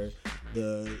media or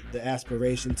the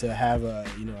aspiration to have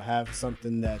have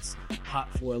something that's hot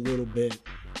for a little bit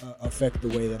affect the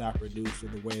way that I produce or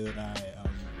the way that I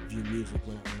view music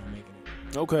when I'm making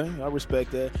it. Okay, I respect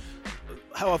that.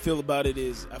 How I feel about it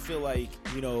is I feel like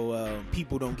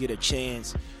people don't get a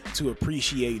chance to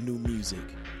appreciate new music.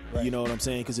 Right. You know what I'm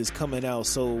saying? Because it's coming out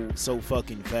so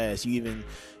fucking fast.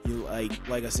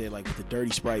 Like I said, like with the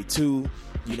Dirty Sprite 2,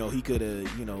 he could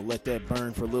have, let that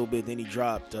burn for a little bit. Then he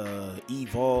dropped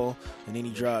Evol, and then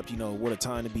he dropped, What a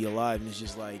Time to Be Alive. And it's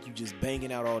just like you just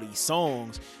banging out all these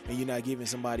songs, and you're not giving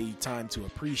somebody time to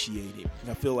appreciate it. And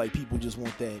I feel like people just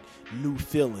want that new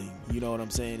feeling. You know what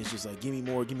I'm saying? It's just like, give me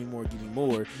more, give me more, give me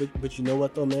more. But you know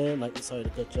what though, man? Like, sorry to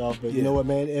cut you off, but you know what,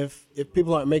 man? If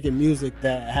people aren't making music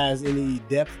that has any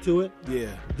depth to it,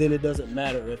 then it doesn't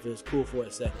matter if it's cool for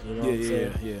a second. You know what I'm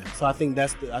saying? Yeah. So I think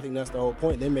that's the whole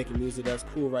point. They're making music that's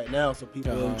cool right now, so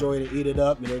people enjoy it and eat it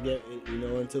up, and they get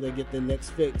until they get the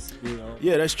next fix.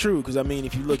 Yeah, that's true. Because I mean,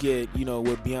 if you look at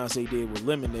what Beyonce did with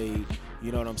Lemonade,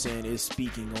 you know what I'm saying? It's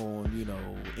speaking on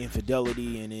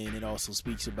infidelity, and then it also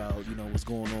speaks about what's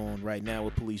going on right now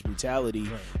with police brutality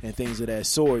and things of that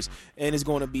sort. And it's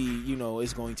going to be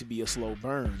it's going to be a slow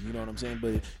burn. You know what I'm saying?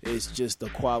 But it's just a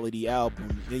quality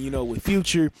album. And with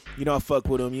Future, I fuck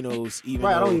with him. Even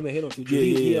right. I don't even hit on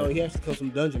Future. He actually comes from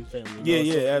Dungeon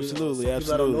family. So, absolutely, absolutely.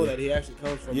 People don't know that he actually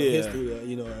comes from a history,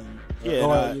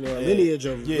 a lineage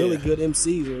of really good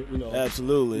MCs, or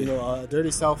absolutely,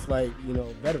 Dirty South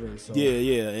veterans. So.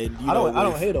 Yeah, and I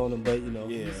don't hate on him, but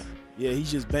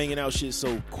he's just banging out shit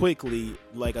so quickly.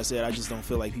 Like I said, I just don't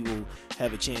feel like people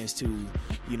have a chance to,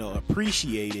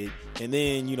 appreciate it. And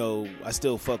then, I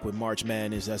still fuck with March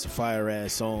Madness. That's a fire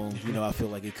ass song. I feel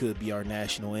like it could be our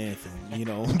national anthem.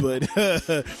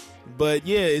 But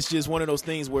yeah, it's just one of those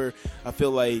things where I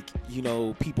feel like,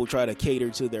 people try to cater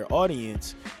to their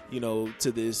audience,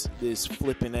 to this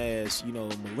flipping ass,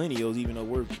 millennials, even though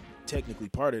we're technically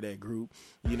part of that group,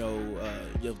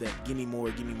 of that give me more,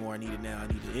 I need it now, I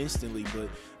need it instantly. But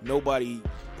nobody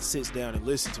sits down and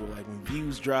listens to it. Like when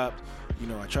Views dropped,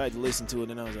 I tried to listen to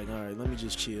it and I was like, all right, let me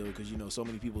just chill, because so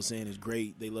many people saying it's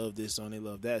great, they love this song, they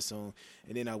love that song.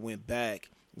 And then I went back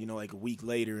like a week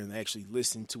later and actually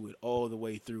listened to it all the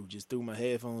way through, just threw my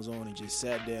headphones on and just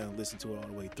sat down and listened to it all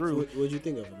the way through. So what'd you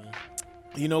think of it, man?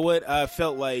 You know what? I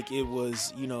felt like it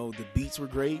was, the beats were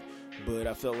great, but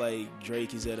I felt like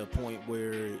Drake is at a point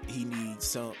where he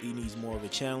needs more of a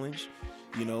challenge,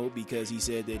 because he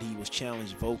said that he was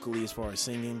challenged vocally as far as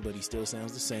singing, but he still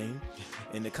sounds the same,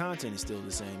 and the content is still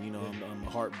the same. I'm a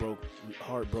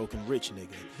heartbroken rich nigga.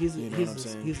 He's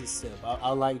a simp.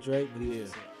 I like Drake, but he's a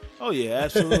simp. Oh yeah,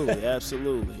 absolutely,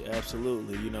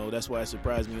 absolutely. That's why it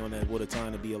surprised me on that "What a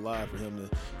Time to Be Alive" for him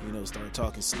to, start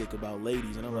talking slick about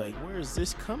ladies, and I'm like, where is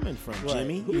this coming from,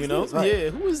 Jimmy?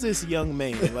 Who is this young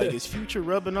man? Like, is Future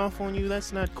rubbing off on you?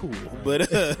 That's not cool. Right.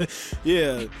 But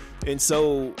yeah, and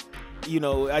so.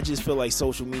 I just feel like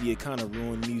social media kind of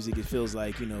ruined music. It feels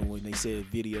like, when they said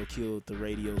video killed the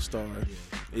radio star,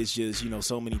 it's just,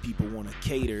 so many people want to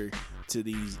cater to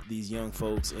these young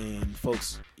folks, and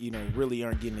folks, really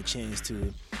aren't getting a chance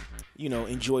to,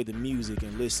 enjoy the music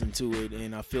and listen to it.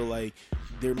 And I feel like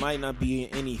there might not be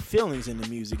any feelings in the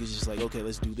music. It's just like, okay,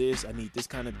 let's do this. I need this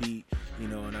kind of beat,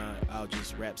 and I'll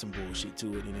just rap some bullshit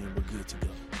to it, and then we're good to go.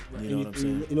 You know what I'm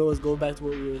saying? Let's go back to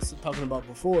what we were talking about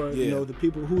before. The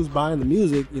people who's buying the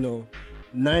music,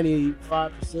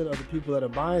 95% of the people that are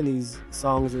buying these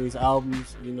songs and these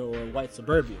albums, you know, are white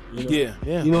suburbia. You know?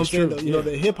 Yeah. You know what I'm saying? True. You know,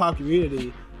 the hip hop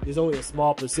community is only a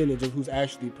small percentage of who's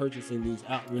actually purchasing these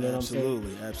out. You know what I'm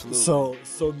saying? Absolutely.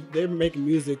 So they're making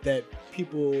music that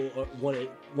people want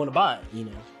to buy. You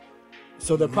know,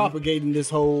 so they're propagating this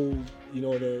whole, you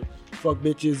know, the fuck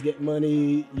bitches, get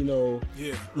money, you know,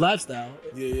 lifestyle.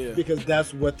 Yeah. Because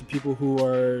that's what the people who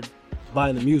are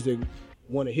buying the music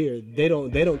want to hear. They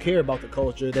don't care about the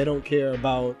culture. They don't care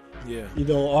about you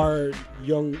know, our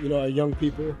young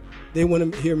people. They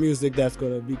want to hear music that's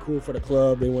going to be cool for the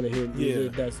club. They want to hear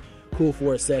music that's cool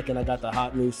for a second. I got the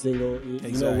hot new single, you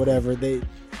know, whatever.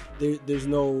 There's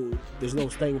no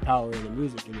staying power in the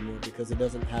music anymore because it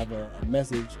doesn't have a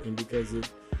message and because it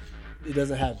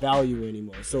doesn't have value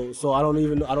anymore. So I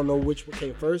don't know which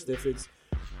came first. If it's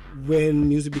when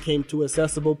music became too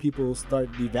accessible, people start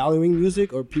devaluing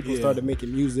music, or people started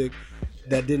making music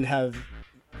that didn't have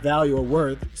value or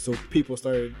worth, so people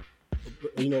started,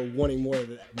 you know, wanting more of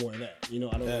that. You know,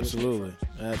 I don't know.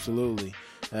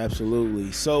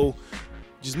 Absolutely. So,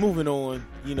 just moving on,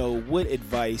 you know, what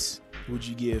advice would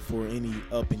you give for any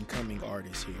up and coming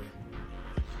artists here?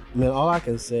 Man, all I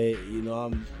can say, you know,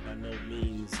 I'm by no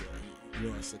means, you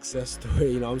know, a success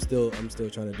story. You know, I'm still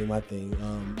trying to do my thing.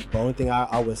 The only thing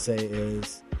I would say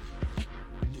is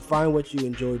find what you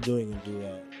enjoy doing and do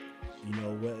that. You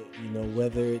know,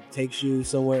 whether it takes you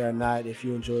somewhere or not, if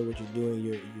you enjoy what you're doing,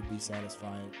 you'll be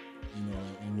satisfied, you know,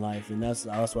 in life. And that's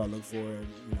what I look for, you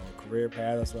know, a career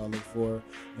path. That's what I look for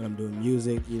when I'm doing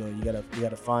music. You know, you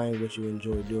gotta find what you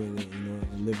enjoy doing, you know,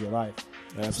 and live your life.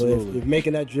 Absolutely. So if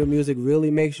making that drill music really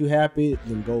makes you happy,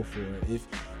 then go for it.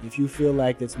 If you feel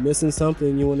like it's missing something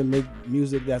and you want to make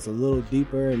music that's a little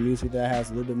deeper and music that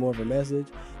has a little bit more of a message,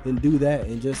 then do that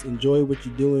and just enjoy what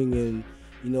you're doing. And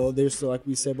you know, there's, like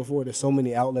we said before, there's so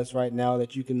many outlets right now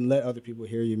that you can let other people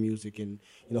hear your music, and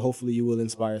you know, hopefully you will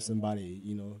inspire somebody.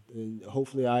 You know, and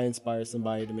hopefully I inspire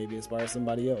somebody to maybe inspire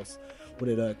somebody else. What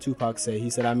did Tupac say?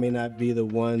 He said, "I may not be the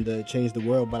one to change the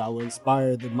world, but I will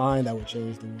inspire the mind that will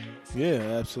change the world." Yeah,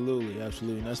 absolutely.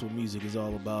 And that's what music is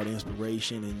all about: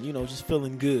 inspiration and, you know, just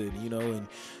feeling good. You know, and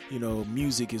you know,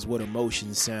 music is what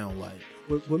emotions sound like.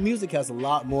 Well, music has a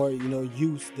lot more, you know,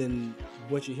 use than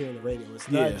what you hear on the radio. It's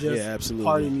not just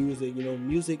party music. You know,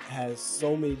 music has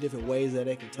so many different ways that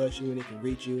it can touch you and it can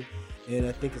reach you. And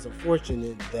I think it's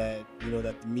unfortunate that, you know,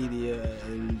 that the media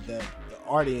and that the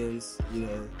audience, you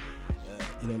know,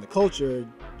 the culture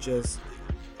just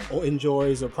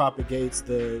enjoys or propagates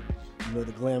the, you know,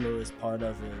 the glamorous part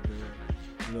of it.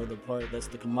 You know, the part that's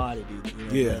the commodity.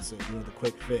 You know, that's, you know, the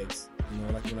quick fix. You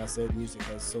know, like when I said, music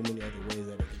has so many other ways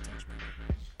that it can touch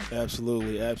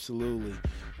me. Absolutely.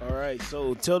 All right,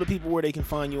 so tell the people where they can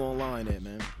find you online at,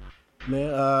 man.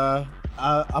 Man,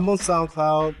 I'm on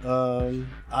SoundCloud.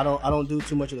 I don't do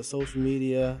too much of the social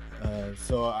media,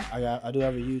 so I do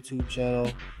have a YouTube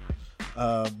channel.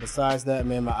 Besides that,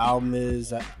 man, my album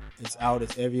it's out.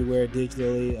 It's everywhere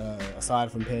digitally,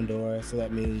 aside from Pandora. So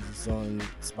that means it's on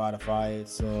Spotify,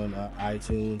 it's on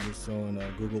iTunes, it's on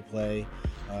Google Play.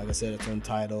 Like I said, it's on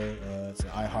Tidal, it's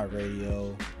on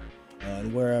iHeartRadio,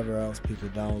 and wherever else people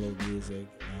download music.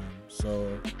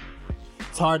 So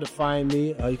it's hard to find me.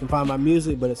 You can find my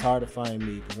music, but it's hard to find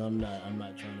me because I'm not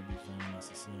trying to be found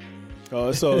necessarily. Oh,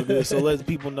 it's all good. So let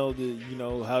people know that, you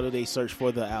know, how do they search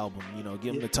for the album? You know,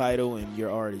 give them the title and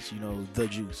your artist. You know, The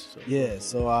Juice.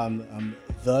 So I'm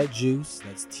The Juice.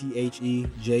 That's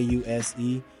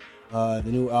TheJuse. The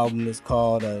new album is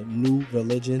called New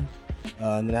Religion.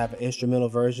 And then I have an instrumental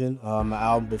version. My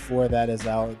album before that is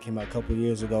out. It came out a couple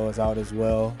years ago. It's out as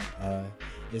well.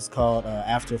 It's called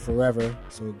After Forever.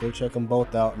 So go check them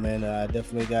both out, man. I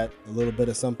definitely got a little bit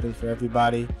of something for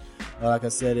everybody. Like I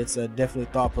said, it's definitely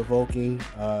thought-provoking.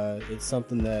 It's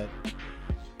something that,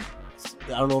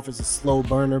 I don't know if it's a slow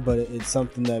burner, but it's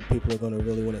something that people are going to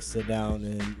really want to sit down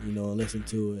and, you know, listen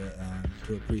to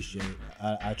appreciate.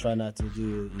 I try not to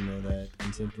do, you know, that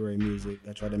contemporary music.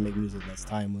 I try to make music that's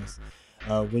timeless.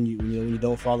 When you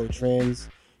don't follow trends,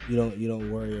 you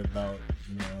don't worry about,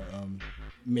 you know,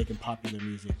 making popular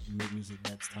music. You make music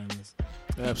that's timeless.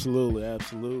 Absolutely.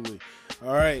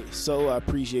 All right, so I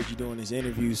appreciate you doing this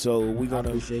interview. So I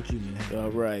appreciate you, man. All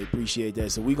right, appreciate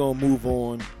that. So we're gonna move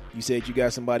on. You said you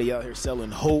got somebody out here selling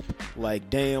hope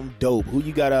like damn dope. Who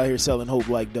you got out here selling hope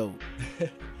like dope?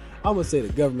 I'm gonna say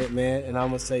the government, man, and I'm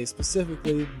gonna say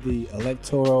specifically the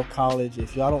Electoral College.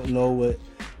 If y'all don't know what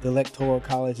the Electoral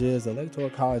College is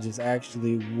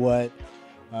actually what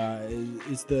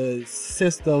it's the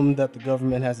system that the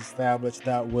government has established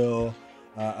that will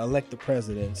elect the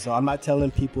president. So I'm not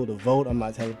telling people to vote. I'm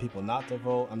not telling people not to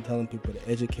vote. I'm telling people to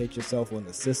educate yourself on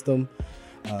the system.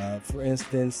 For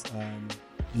instance,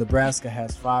 Nebraska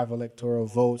has 5 electoral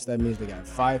votes. That means they got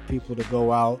 5 people to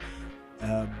go out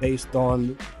based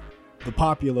on the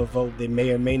popular vote. They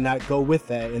may or may not go with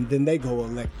that, and then they go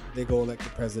elect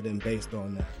the president based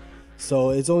on that.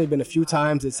 So it's only been a few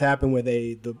times it's happened where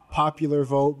the popular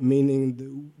vote,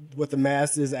 meaning what the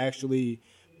masses actually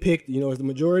picked, as the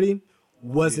majority,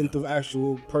 wasn't the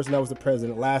actual person that was the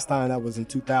president. Last time that was in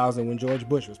 2000 when George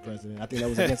Bush was president. I think that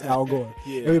was against Al Gore.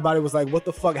 Yeah. Everybody was like, what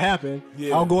the fuck happened?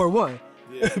 Yeah. Al Gore won.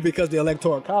 Yeah. Because the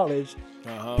Electoral College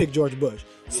picked George Bush.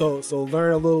 Yeah. So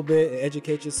learn a little bit and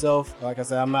educate yourself. Like I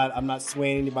said, I'm not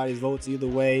swaying anybody's votes either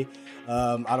way.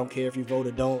 I don't care if you vote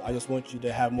or don't. I just want you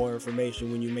to have more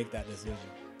information when you make that decision.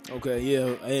 Okay, yeah,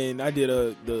 and I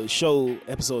did the show,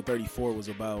 episode 34 was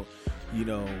about,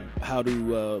 how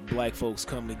do black folks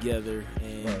come together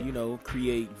and, right.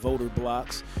 Create voter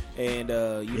blocks and,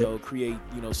 create,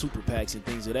 super PACs and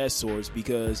things of that sort,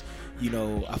 because,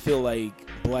 I feel like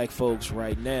black folks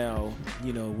right now,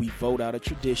 we vote out of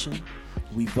tradition.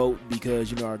 We vote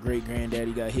because, our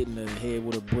great-granddaddy got hit in the head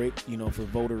with a brick, for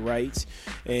voter rights.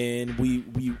 And we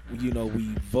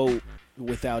vote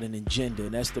without an agenda.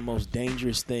 And that's the most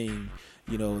dangerous thing,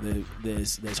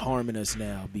 that's harming us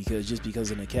now, because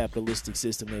in the capitalistic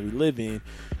system that we live in,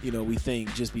 we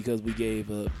think just because we gave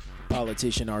a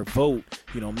politician our vote,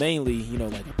 mainly,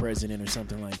 like a president or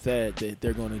something like that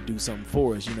they're going to do something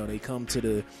for us. They come to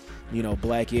the,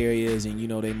 black areas and,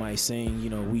 they might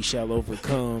sing, we shall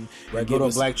overcome. Right, go to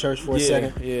a black church for a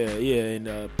second. Yeah,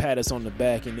 and pat us on the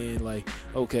back and then, like,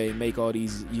 okay, make all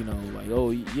these, like,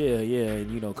 oh, yeah,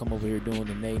 and, come over here doing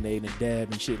the nay and the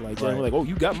dab and shit like that. Right. We're like, oh,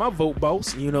 you got my vote,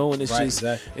 boss, and it's right, just,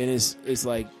 exactly. And it's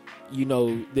like,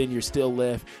 then you're still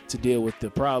left to deal with the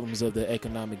problems of the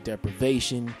economic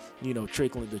deprivation,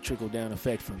 the trickle down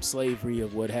effect from slavery,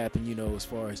 of what happened, as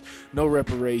far as no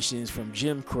reparations, from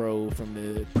Jim Crow, from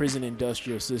the prison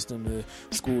industrial system, the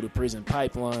school to prison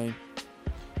pipeline.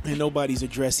 And nobody's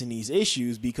addressing these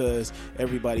issues because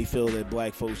everybody feel that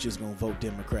black folks just gonna vote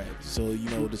Democrat. So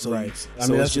right.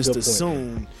 So it's just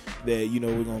assumed that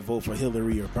we're gonna vote for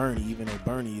Hillary or Bernie, even though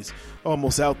Bernie is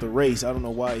almost out the race. I don't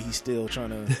know why he's still trying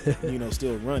to,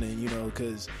 still running.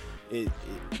 Because it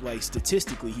like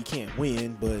statistically he can't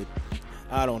win, but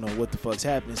I don't know what the fuck's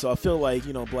happening. So I feel like,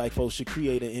 black folks should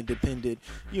create an independent,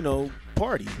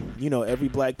 party. Every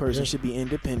black person should be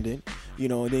independent,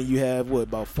 and then you have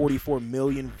about 44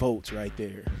 million votes right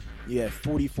there. You have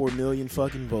 44 million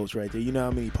fucking votes right there. You know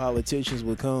how many politicians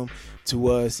would come to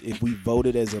us if we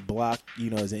voted as a block,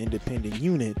 as an independent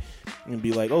unit, and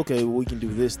be like, okay, well, we can do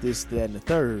this, that, and the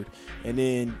third. And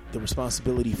then the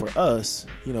responsibility for us,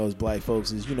 as black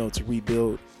folks is, to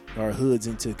rebuild our hoods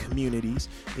into communities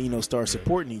and, start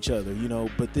supporting each other,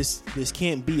 but this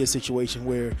can't be a situation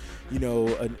where, a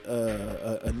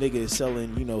nigga is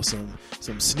selling,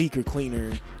 some sneaker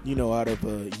cleaner, out of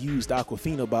a used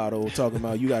Aquafina bottle, talking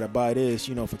about you got to buy this,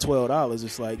 for $12.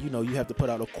 It's like, you have to put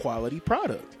out a quality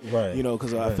product, right?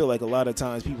 Because I feel like a lot of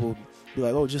times people be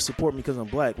like, oh, just support me because I'm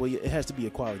black. Well, it has to be a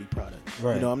quality product.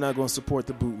 Right. I'm not going to support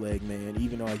the bootleg, man,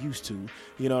 even though I used to.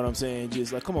 You know what I'm saying?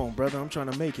 Just like, come on, brother, I'm trying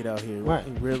to make it out here. Right.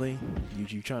 Really?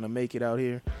 You trying to make it out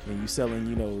here? And you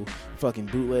selling, fucking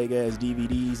bootleg-ass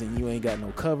DVDs and you ain't got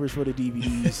no covers for the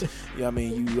DVDs.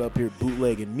 You up here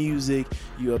bootlegging music.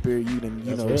 You up here,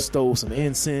 you stole some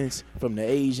incense from the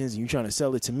Asians and you trying to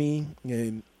sell it to me.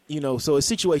 And, so it's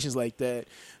situations like that.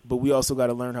 But we also got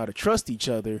to learn how to trust each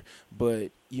other.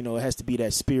 But, it has to be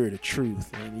that spirit of truth.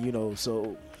 And,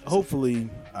 so hopefully.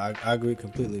 I agree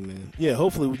completely, man. Yeah,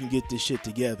 hopefully we can get this shit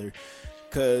together.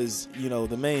 Because,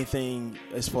 the main thing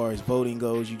as far as voting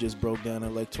goes, you just broke down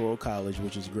Electoral College,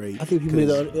 which is great. I think people need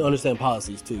to understand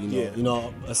policies, too.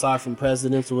 Yeah. Aside from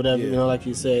presidents or whatever, like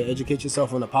you said, educate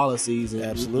yourself on the policies. And,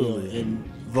 absolutely. And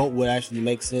vote what actually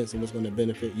makes sense and what's going to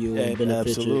benefit you and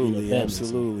benefit your family.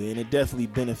 Absolutely. And it definitely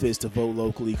benefits to vote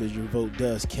locally because your vote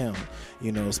does count,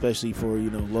 especially for,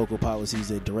 local policies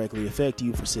that directly affect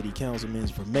you, for city councilmen,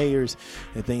 for mayors,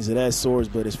 and things of that sort.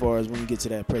 But as far as when you get to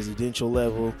that presidential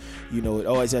level, it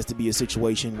always has to be a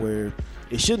situation where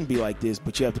it shouldn't be like this,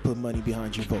 but you have to put money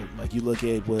behind your vote. Like you look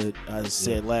at what I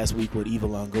said last week, what Eva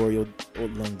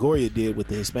Longoria did with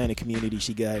the Hispanic community.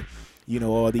 She got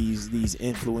all these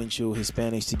influential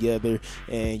Hispanics together,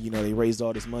 and they raised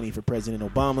all this money for President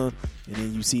Obama. And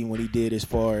then you see what he did as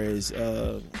far as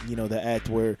the act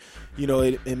where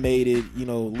it made it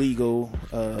legal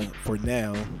for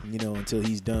now, until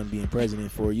he's done being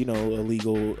president, for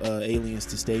illegal aliens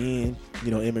to stay in,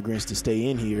 immigrants to stay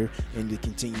in here and to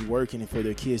continue working, and for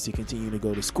their kids to continue to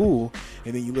go to school.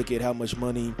 And then you look at how much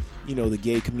money the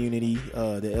gay community,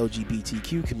 the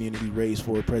LGBTQ community raised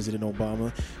for President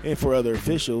Obama, and for for other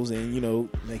officials, and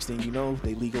next thing you know,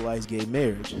 they legalize gay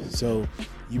marriage. So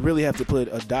you really have to put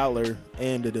a dollar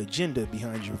and an agenda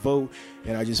behind your vote.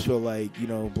 And I just feel like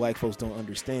black folks don't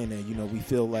understand that. We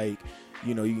feel like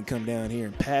you can come down here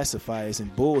and pacify us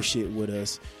and bullshit with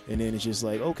us, and then it's just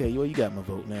like, okay, well, you got my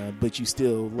vote now, but you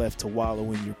still left to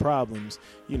wallow in your problems,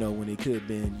 when it could have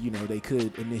been, they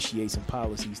could initiate some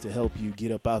policies to help you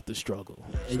get up out the struggle.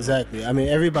 Exactly. I mean,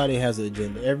 everybody has an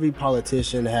agenda. Every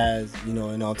politician has,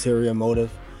 an ulterior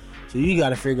motive. So you got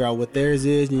to figure out what theirs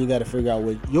is, and you got to figure out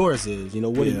what yours is.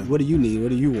 What do you need? What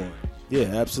do you want?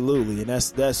 Yeah, absolutely, and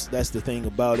that's the thing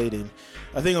about it, and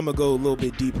I think I'm gonna go a little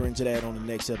bit deeper into that on the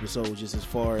next episode, just as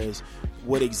far as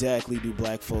what exactly do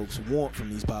black folks want from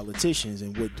these politicians,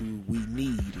 and what do we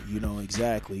need,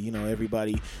 exactly.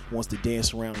 Everybody wants to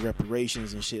dance around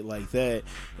reparations and shit like that,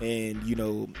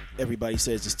 and everybody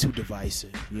says it's too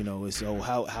divisive. It's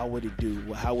how would it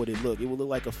do? How would it look? It would look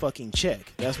like a fucking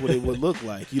check. That's what it would look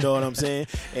like. You know what I'm saying?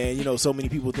 And so many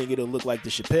people think it'll look like the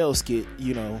Chappelle skit.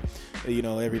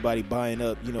 Everybody buying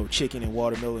up, chicken and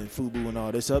watermelon and FUBU and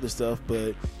all this other stuff, but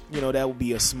that would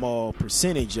be a small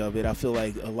percentage of it. I feel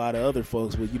like a lot of other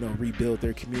folks would, rebuild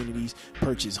their communities,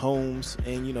 purchase homes,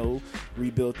 and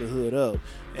rebuild the hood up.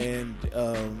 And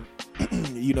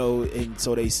and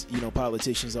so they,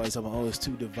 politicians always talk about, oh, it's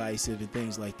too divisive and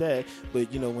things like that.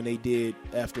 But when they did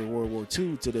after World War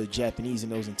II to the Japanese in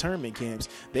those internment camps,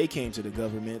 they came to the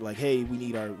government like, hey, we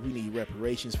need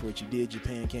reparations for what you did.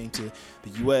 Japan came to the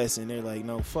U.S. and they're like,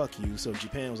 no, fuck you. So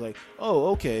Japan was like, oh,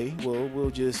 okay, well,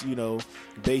 we'll just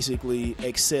basically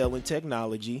excel in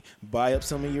technology, buy up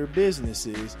some of your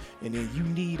businesses, and then you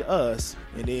need us.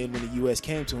 And then when the U.S.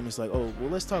 came to them, it's like, oh, well,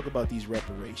 let's talk about these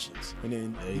reparations. And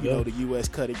then the U.S.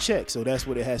 cut a check. So that's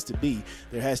what it has to be.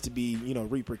 There has to be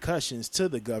repercussions to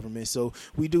the government. So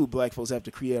black folks have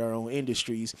to create our own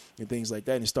industries and things like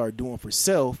that, and start doing for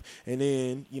self, and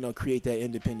then create that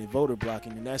independent voter block.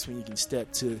 And then that's when you can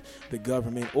step to the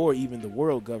government or even the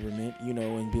world government,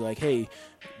 and be like, hey,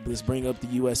 let's bring up the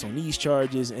U.S. on these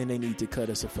charges, and they need to cut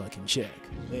us a fucking check.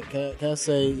 Can I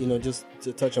say, just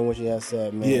to touch on what you have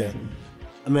said, man? Yeah.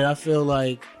 I mean, I feel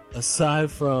like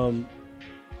aside from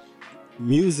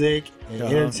music and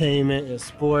entertainment and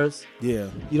sports,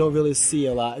 you don't really see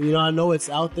a lot. I know it's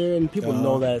out there, and people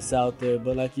know that it's out there,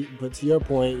 but but to your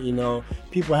point,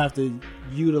 people have to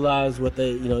utilize what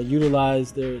they,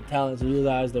 utilize their talents and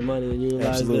utilize their money and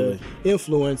utilize their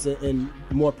influence in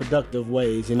more productive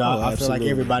ways. I feel like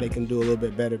everybody can do a little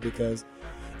bit better because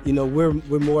we're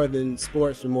more than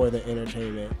sports, we're more than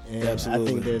entertainment, and I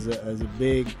think there's a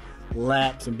big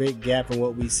lapse and big gap in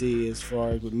what we see as far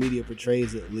as what media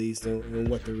portrays, at least, and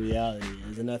what the reality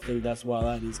is. And I think that's why a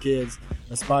lot of these kids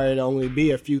aspire to only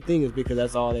be a few things, because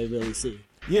that's all they really see.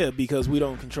 Yeah, because we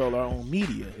don't control our own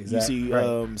media. Exactly. You see,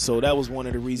 right. So that was one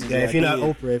of the reasons. Yeah, if you're not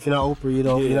Oprah,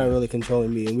 you're not really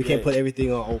controlling me, and we can't put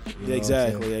everything on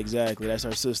Oprah. Exactly. That's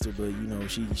our sister, but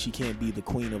she can't be the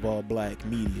queen of all black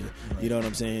media. Right. You know what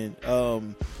I'm saying?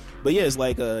 But yeah, it's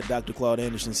like Dr. Claude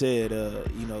Anderson said.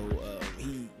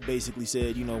 He basically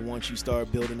said, once you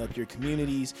start building up your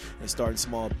communities and starting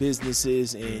small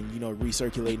businesses and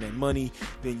recirculating that money,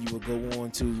 then you will go on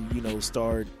to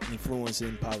start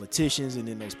influencing politicians, and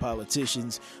then those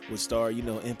politicians would start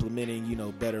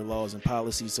implementing better laws and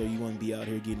policies, so you wouldn't be out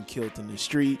here getting killed in the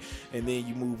street. And then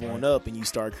you move on up and you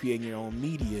start creating your own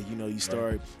media. You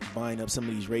start buying up some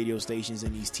of these radio stations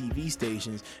and these TV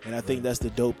stations. And I think that's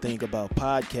the dope thing about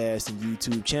podcasts and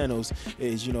YouTube channels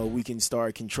is we can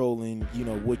start controlling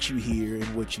what you hear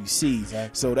and what you see.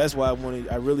 Exactly. So that's why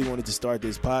I really wanted to start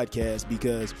this podcast,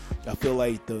 because I feel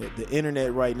like the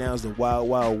internet right now is the wild,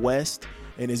 wild west,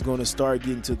 and it's going to start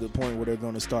getting to the point where they're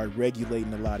going to start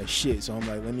regulating a lot of shit. So I'm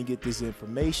like, let me get this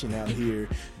information out here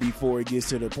before it gets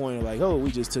to the point of like, oh,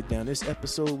 we just took down this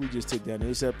episode,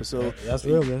 That's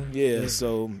real, man. Yeah.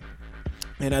 So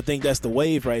And I think that's the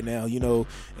wave right now, you know,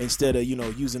 instead of, you know,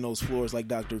 using those floors like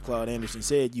Dr. Claude Anderson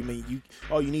said,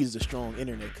 all you need is a strong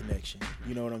internet connection.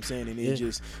 You know what I'm saying? And then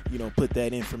just, you know, put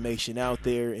that information out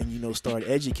there and, you know, start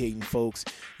educating folks,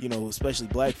 you know, especially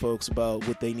black folks about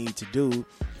what they need to do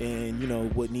and, you know,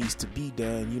 what needs to be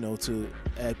done, you know, to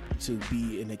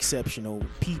be an exceptional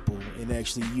people and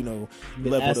actually, you know,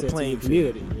 level the playing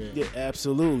field. Yeah,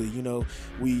 absolutely. You know,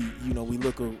 we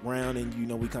look around and, you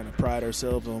know, we kind of pride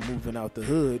ourselves on moving out the hood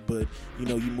hood, but you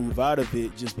know, you move out of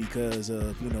it just because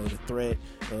of, you know, the threat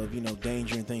of, you know,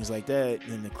 danger and things like that,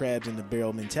 and the crabs in the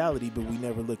barrel mentality. But we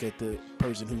never look at the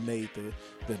person who made the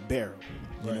barrel.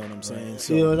 You know what I'm saying?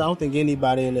 So, you know, I don't think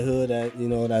anybody in the hood that, you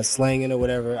know, that's slanging or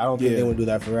whatever, I don't think they would do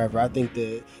that forever. I think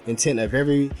the intent of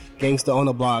every gangster on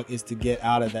the block is to get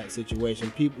out of that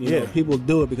situation. People, you know, people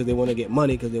do it because they want to get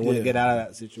money, because they want to get out of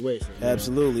that situation.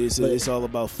 Absolutely. It's all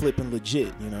about flipping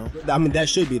legit, you know? I mean, that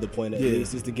should be the point, at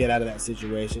least, is to get out of that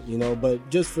situation, you know? But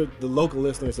just for the local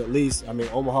listeners, at least, I mean,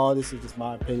 Omaha, this is just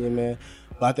my opinion, man,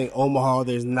 but I think Omaha,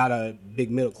 there's not a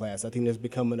big middle class. I think there's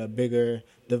becoming a bigger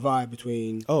divide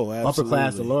between upper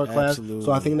class and lower class. Absolutely.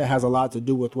 So I think that has a lot to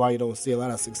do with why you don't see a lot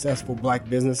of successful black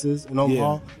businesses in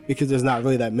Omaha, because there's not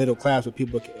really that middle class with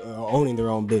people owning their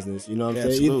own business. You know what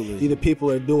I'm saying? Either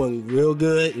people are doing real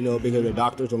good, you know, because they're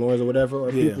doctors or lawyers or whatever,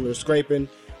 or people are scraping,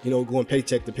 you know, going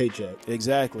paycheck to paycheck.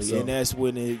 Exactly. So, and that's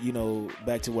when it, you know,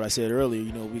 back to what I said earlier,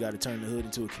 you know, we got to turn the hood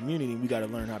into a community, and we got to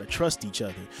learn how to trust each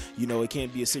other. You know, it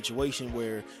can't be a situation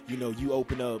where, you know, you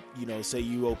open up, you know, say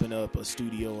you open up a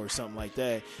studio or something like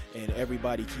that, and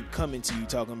everybody keep coming to you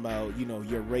talking about, you know,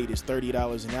 your rate is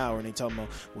 $30 an hour, and they talking about,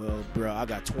 well, bro, I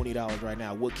got $20 right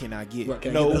now. What can I get? What,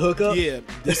 can I get the hookup? Yeah,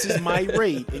 this is my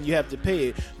rate, and you have to pay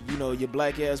it. You know, your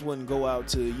black ass wouldn't go out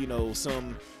to, you know,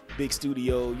 some big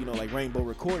studio, you know, like Rainbow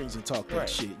Recordings and talk that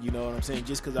shit. You know what I'm saying?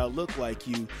 Just because I look like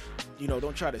you, you know,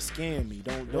 don't try to scam me.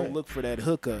 Don't look for that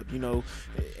hookup, you know.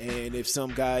 And if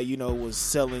some guy, you know, was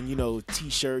selling, you know,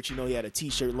 T-shirts, you know, he had a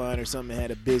T-shirt line or something,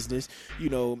 had a business, you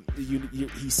know,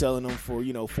 he's selling them for,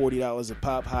 you know, $40 a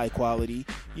pop, high quality,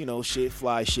 you know, shit,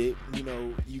 fly shit. You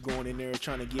know, you going in there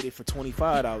trying to get it for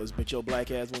 $25, but your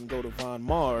black ass wouldn't go to Von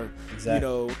Maur, you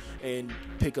know, and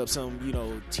pick up some, you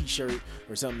know, T-shirt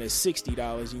or something that's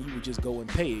 $60, and you would just go and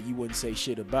pay it. You wouldn't say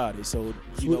shit about it. So,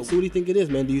 you know. So what do you think it is,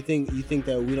 man? Do you think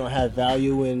that we don't have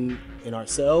value in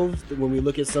ourselves when we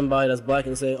look at somebody that's black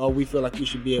and say, oh, we feel like you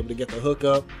should be able to get the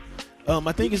hookup?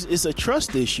 I think it's a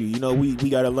trust issue. You know, we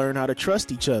got to learn how to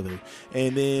trust each other.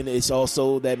 And then it's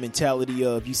also that mentality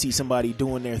of you see somebody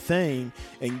doing their thing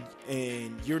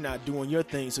and you're not doing your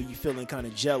thing, so you feeling kind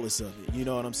of jealous of it. You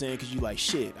know what I'm saying? Because you like,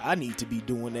 shit, I need to be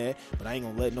doing that, but I ain't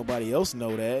going to let nobody else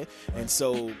know that. And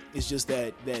so it's just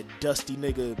that dusty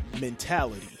nigga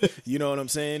mentality. You know what I'm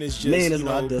saying? It's just, man, it's you a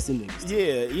lot of dusty niggas.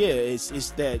 Yeah.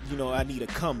 It's that, you know, I need a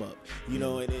come up. You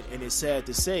know, and it's sad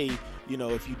to say, you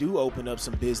know, if you do open up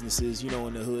some businesses, you know,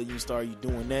 in the hood, you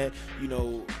doing that, you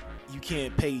know, you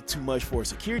can't pay too much for a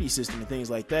security system and things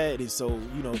like that. And so,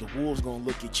 you know, the wolves gonna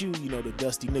look at you, you know, the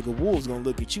dusty nigga wolves gonna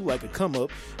look at you like a come up.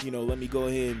 You know, let me go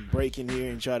ahead and break in here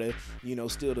and try to, you know,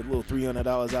 steal the little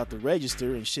 $300 out the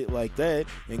register and shit like that,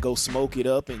 and go smoke it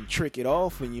up and trick it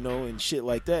off, and, you know, and shit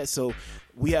like that. So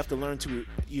we have to learn to,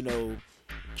 you know,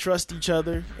 trust each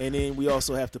other, and then we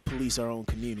also have to police our own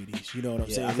communities. You know what I'm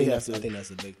saying? I think that's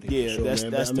a big thing. Yeah, sure, that's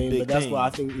the big thing. But that's why I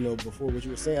think, you know, before what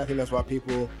you were saying, I think that's why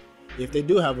people, if they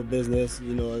do have a business,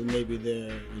 you know, maybe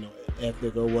they're, you know,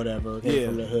 ethnic or whatever, they're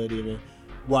from the hood even,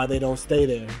 why they don't stay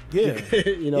there. Yeah.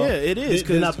 You know, yeah, it is.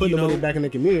 They're not putting the money back in the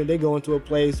community. They go into a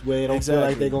place where they don't feel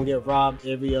like they're going to get robbed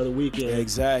every other weekend.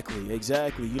 Exactly.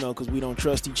 You know, because we don't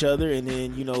trust each other, and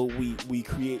then, you know, we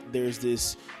create, there's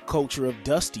this culture of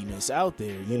dustiness out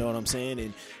there. You know what I'm saying?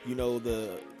 And, you know,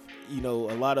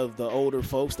 a lot of the older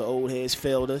folks, the old heads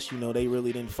failed us. You know, they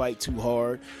really didn't fight too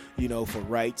hard, you know, for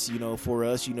rights. You know, for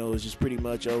us, you know, it's just pretty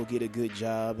much, oh, get a good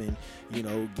job, and, you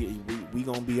know, we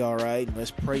gonna be all right, and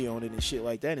let's pray on it and shit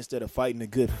like that, instead of fighting a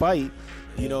good fight.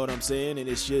 You know what I'm saying? And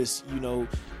it's just, you know,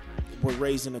 we're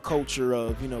raising a culture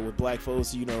of, you know, with black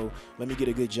folks, you know, let me get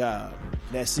a good job.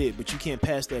 That's it. But you can't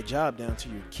pass that job down to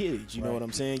your kids. You know what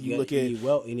I'm saying? You need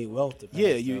wealth to pass down.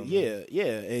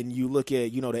 And you look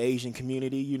at, you know, the Asian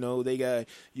community, you know, they got,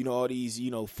 you know, all these,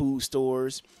 you know, food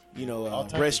stores, you know,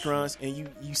 restaurants, and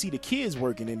you see the kids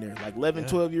working in there, like 11,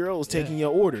 12-year-olds taking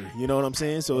your order. You know what I'm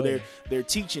saying? So they're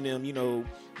teaching them, you know,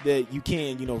 that you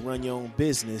can, you know, run your own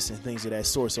business and things of that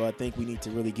sort. So I think we need to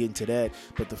really get into that.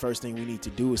 But the first thing we need to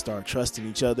do is start trusting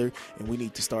each other, and we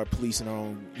need to start policing our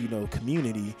own, you know,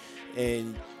 community.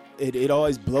 And it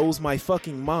always blows my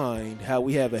fucking mind how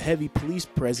we have a heavy police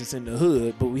presence in the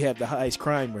hood, but we have the highest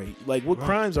crime rate. Like, what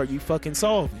crimes are you fucking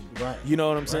solving? Right. You know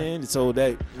what I'm saying? So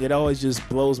that it always just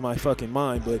blows my fucking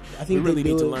mind. But I think we really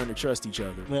need to learn to trust each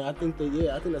other. Man, I think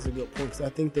that's a good point, because I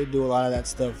think they do a lot of that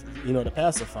stuff, you know, to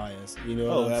pacify us. You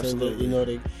know, absolutely. You know,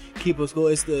 to keep us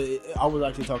going. I was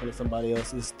actually talking to somebody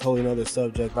else. It's totally another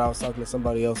subject, but I was talking to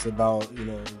somebody else about, you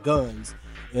know, guns.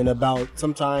 And about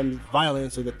sometimes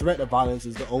violence, or the threat of violence,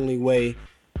 is the only way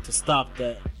to stop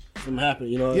that from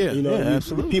happening. You know,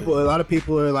 absolutely. A lot of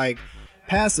people are like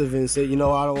passive and say, I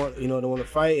don't want, don't want to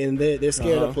fight, and they're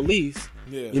scared of police.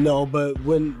 Yeah. But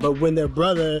when their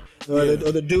brother or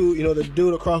the dude, the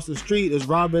dude across the street is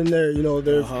robbing their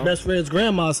best friend's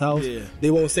grandma's house,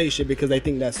 they won't say shit because they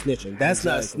think that's snitching. That's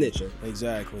not snitching.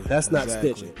 Exactly. That's not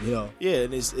snitching. Yeah,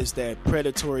 and it's that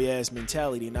predatory ass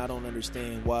mentality, and I don't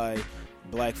understand why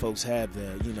black folks have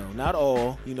that, not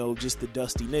all, just the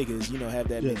dusty niggas, have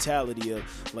that mentality of,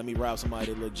 let me rob somebody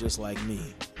that look just like me.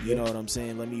 You know what I'm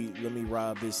saying? Let me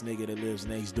rob this nigga that lives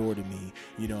next door to me.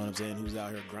 You know what I'm saying? Who's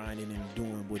out here grinding and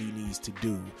doing what he needs to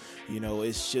do.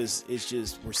 It's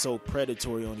just we're so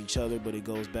predatory on each other, but it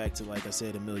goes back to, like I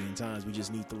said a million times, we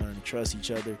just need to learn to trust each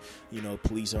other.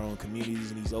 Police our own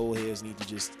communities, and these old heads need to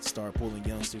just start pulling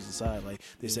youngsters aside. Like,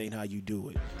 this ain't how you do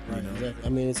it. Right. Exactly. I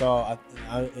mean, it's all.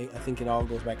 I think it all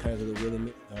goes back kind of to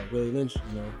the Willie Lynch.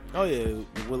 Oh yeah,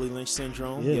 the Willie Lynch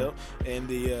syndrome. Yeah. Yep. And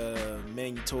the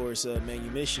Manutoris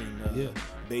manumission.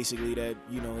 Basically, that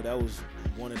that was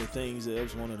one of the things. That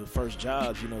was one of the first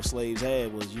jobs slaves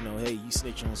had was hey, you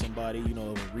snitch on somebody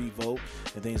a revoke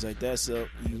and things like that. So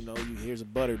here's a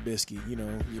butter biscuit. You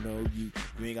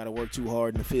ain't got to work too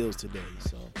hard in the fields today.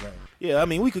 So yeah, I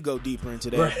mean we could go deeper into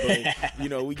that,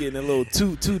 but we getting a little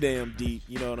too damn deep.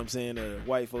 You know what I'm saying?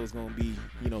 White folks gonna be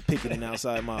picketing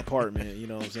outside my apartment. You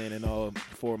know what I'm saying? And all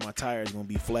 4 of my tires gonna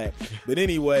be flat. But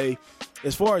anyway,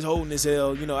 as far as holding this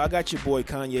L, I got your boy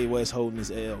Kanye West holding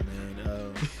this L,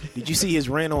 man. Did you see his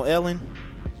rant on Ellen?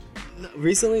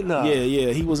 Recently? No.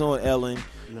 Yeah, he was on Ellen.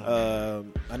 No.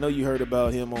 I know you heard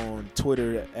about him on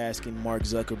Twitter asking Mark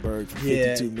Zuckerberg for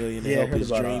 $52 million to help his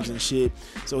dreams and shit.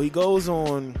 So he goes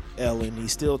on Ellen.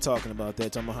 He's still talking about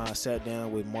that, talking about how I sat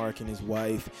down with Mark and his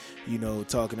wife,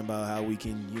 talking about how we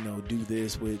can, do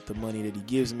this with the money that he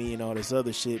gives me and all this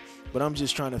other shit. But I'm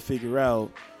just trying to figure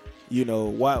out,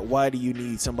 why do you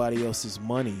need somebody else's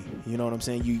money? You know what I'm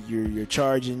saying? You're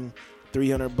charging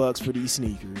 $300 for these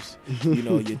sneakers,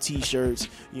 your t-shirts,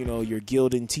 your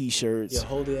Gildan t-shirts, your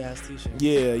holy ass t-shirts.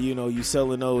 Yeah, you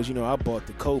selling those. I bought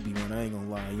the Kobe one. I ain't gonna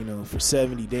lie. For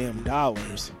 $70 damn.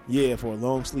 Yeah, for a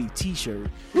long sleeve t-shirt.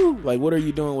 Like, what are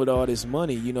you doing with all this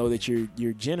money? That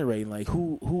you're generating. Like,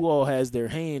 who all has their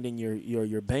hand in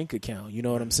your bank account? You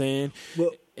know what I'm saying?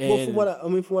 Well, from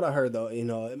what I heard though,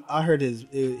 I heard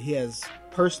he has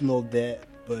personal debt.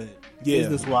 But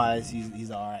business wise,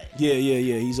 he's all right. Yeah,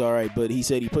 he's all right. But he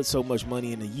said he put so much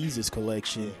money in the Yeezus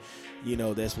collection,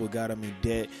 that's what got him in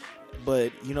debt.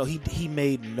 But he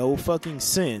made no fucking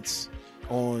sense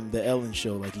on the Ellen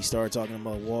show. Like, he started talking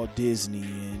about Walt Disney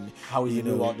and how he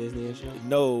knew Walt Disney and shit.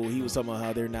 No, he was talking about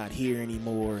how they're not here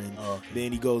anymore, and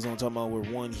then he goes on talking about we're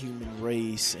one human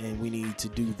race and we need to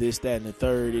do this, that, and the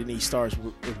third, and he starts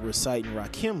reciting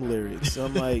Rakim lyrics. So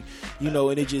I'm like,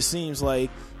 and it just seems like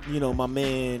my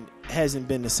man hasn't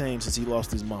been the same since he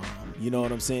lost his mom. You know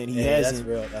what I'm saying? He hasn't.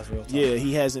 That's real. Yeah,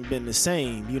 he hasn't been the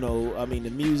same. I mean, the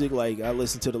music, like, I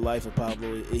listened to The Life of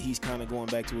Pablo. He's kind of going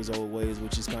back to his old ways,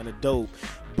 which is kind of dope.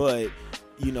 But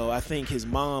I think his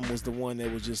mom was the one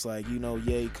that was just like,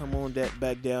 yay, come on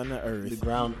back down to earth. The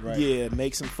ground, right. Yeah,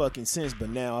 make some fucking sense. But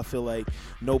now I feel like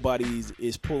nobody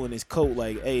is pulling his coat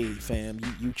like, hey, fam,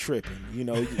 you tripping.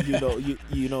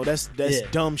 That's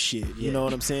dumb shit. You know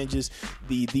what I'm saying? Just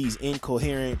these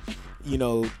incoherent,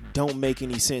 don't make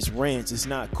any sense rants. It's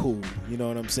not cool. You know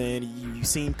what I'm saying? You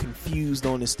seem confused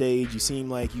on the stage. You seem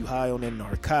like you high on a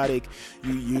narcotic.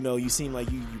 You seem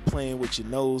like you playing with your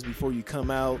nose before you come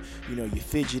out. You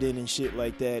fidgeting and shit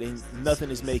like that, and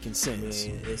nothing is making sense.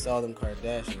 Man, it's all them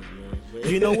Kardashians, man.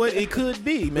 You know what? It could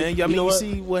be, man. I mean, you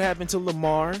see what happened to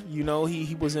Lamar.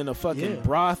 He was in a fucking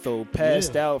brothel,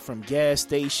 passed out from gas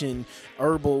station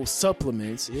herbal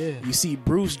supplements. Yeah. You see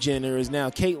Bruce Jenner is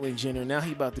now Caitlyn Jenner. Now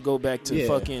he about to go back to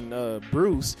fucking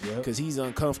Bruce because he's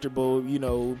uncomfortable, he's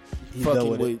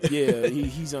fucking with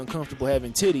he's uncomfortable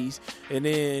having titties. And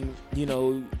then,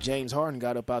 James Harden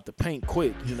got up out the paint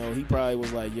quick. He probably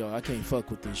was like, yo, I can't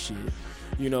fuck with this shit.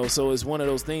 So it's one of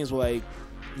those things where, like,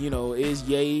 is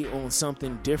Ye on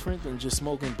something different than just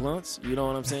smoking blunts? You know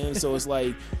what I'm saying? So it's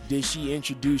like, did she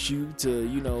introduce you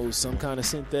to, some kind of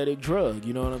synthetic drug?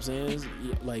 You know what I'm saying?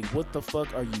 Like, what the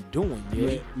fuck are you doing?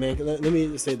 Yeah? Man, let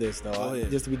me say this, though.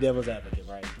 Just to be devil's advocate,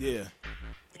 right? Yeah.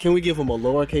 Can we give him a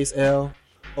lowercase L?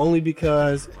 Only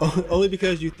because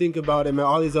you think about it, man.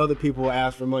 All these other people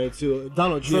ask for money too.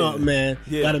 Donald Trump, man,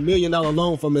 got $1 million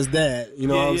loan from his dad. You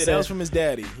know what I'm saying? That was from his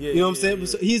daddy. You know what I'm saying?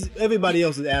 So everybody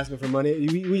else is asking for money.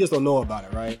 We just don't know about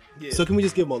it, right? Yeah. So can we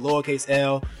just give him a lowercase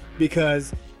L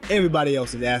because everybody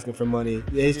else is asking for money?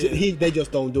 They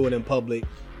just don't do it in public.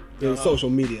 social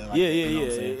media. Like yeah, that, you know what I'm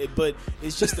yeah. saying? But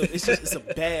it's a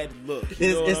bad look.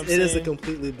 You know what I'm It is a saying?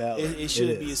 completely bad look. It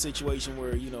should be a situation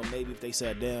where, maybe if they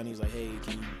sat down, he's like, hey,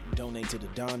 can you donate to the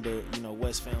Donda,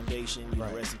 West Foundation,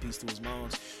 Right. rest in peace to his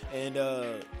moms. And,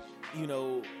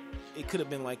 it could have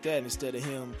been like that instead of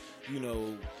him,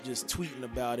 just tweeting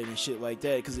about it and shit like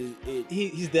that. Because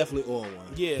he's definitely on one.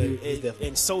 yeah, he's definitely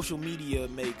and social media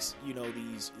makes,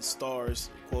 these stars,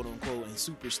 quote unquote, and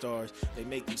superstars, they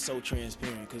make them so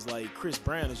transparent. Because, like, Chris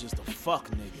Brown is just a fuck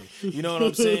nigga. You know what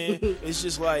I'm saying? It's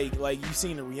just like you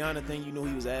seen the Rihanna thing, he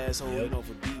was an asshole, Yep.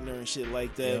 For beating her and shit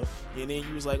like that. Yep. And then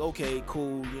you was like, okay,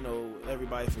 cool,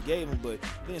 everybody forgave him. But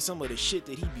then some of the shit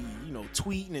that he be,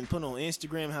 tweeting and putting on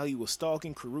Instagram, how he was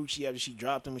stalking Karrueche after she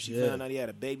dropped him and she found out he had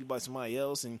a baby by somebody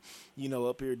else, and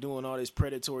up here doing all this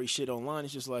predatory shit online.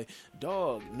 It's just like,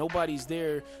 dog, nobody's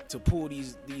there to pull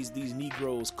these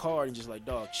Negroes card and just like,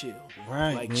 dog, chill.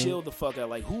 Right, like, man. chill the fuck out.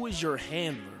 Like, who is your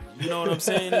handler? You know what I'm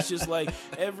saying? It's just like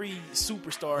every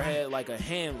superstar had like a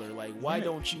handler. Like, why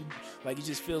don't you? Like, it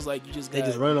just feels like you just They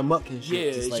just run amok and shit.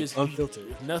 yeah, just it's like just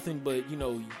unfiltered. nothing but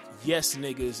yes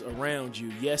niggas around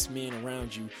you, yes men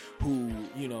around you who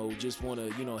just want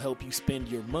to help you spend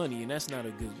your money, and that's not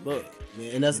a good look.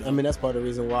 Yeah, and that's that's part of the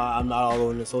reason why I'm not all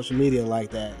over the social media like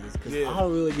that. Is because I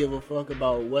don't really give a fuck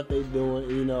about what they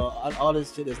doing. All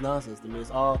this shit is nonsense to me.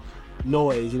 It's all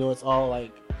noise. It's all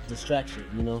like distraction.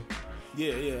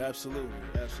 Yeah, absolutely.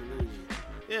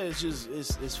 Yeah,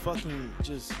 it's fucking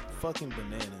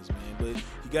bananas, man. But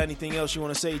you got anything else you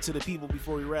want to say to the people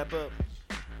before we wrap up?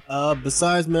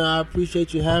 Besides, man, I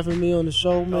appreciate you having me on the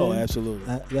show, man. Oh,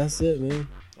 absolutely. That's it, man.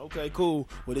 Okay, cool.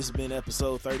 Well, this has been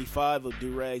episode 35 of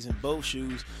Do Rags and Boat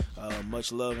Shoes.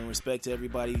 Much love and respect to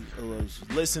everybody who's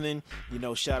listening.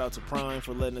 Shout out to Prime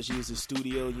for letting us use his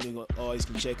studio. You always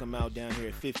can check him out down here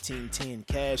at 1510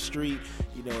 Cash Street,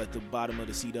 at the bottom of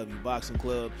the CW Boxing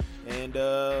Club. And,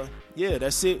 yeah,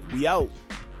 that's it. We out.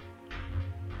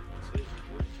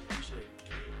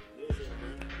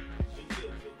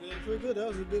 Pretty good. That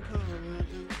was a good comment,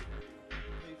 man.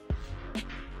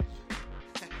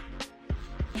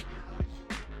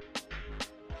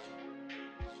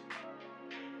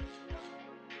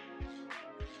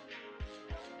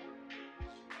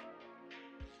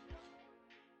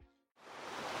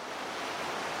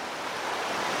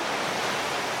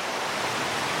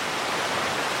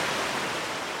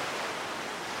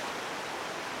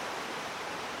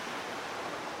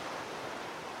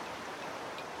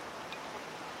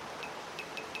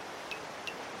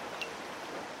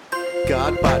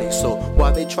 God body, so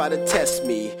why they try to test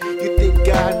me? You think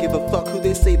God give a fuck who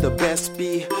they say the best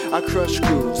be? I crush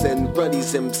grooves and run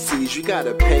these MCs. You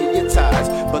gotta pay your tithes,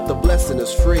 but the blessing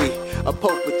is free. I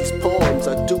poke with these poems,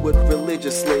 I do it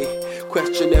religiously.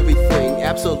 Question everything,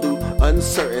 absolute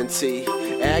uncertainty.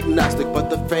 Agnostic, but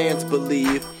the fans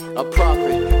believe. A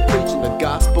prophet preaching the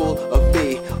gospel of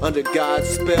me. Under God's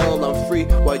spell, I'm free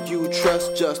while you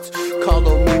trust. Just call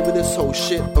on me when this whole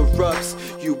shit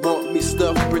erupts. You want me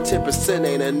stuffed, pretend percent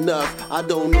ain't enough. I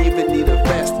don't even need a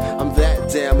vest, I'm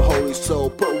that damn holy. So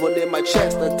put one in my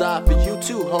chest, I die for you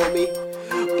too, homie.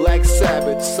 Black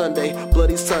Sabbath, Sunday,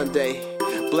 Bloody Sunday.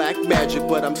 Black magic,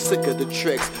 but I'm sick of the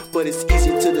tricks. But it's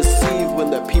easy to deceive when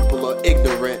the people are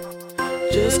ignorant.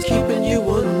 Just keeping you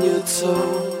on your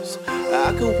toes.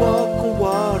 I can walk on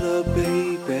water,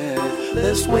 baby.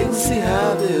 Let's wait and see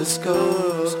how this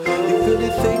goes. You really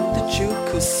think that you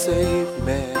could save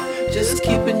me? Just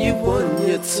keeping you on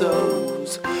your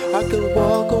toes. I can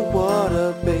walk on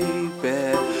water,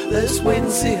 baby. Let's wait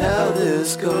and see how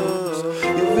this goes.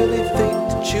 You really think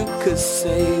that you could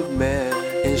save me?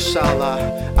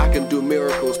 Inshallah, I can do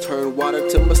miracles. Turn water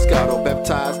to Moscato.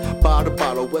 Baptize bottle to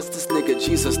bottle. What's this nigga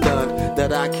Jesus done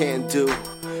that I can't do?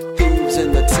 Thieves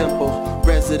in the temple,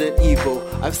 Resident Evil.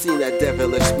 I've seen that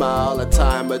devilish smile a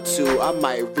time or two. I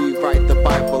might rewrite the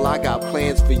Bible, I got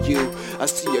plans for you. I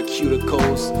see your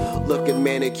cuticles looking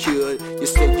manicured. You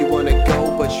said you wanna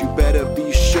go, but you better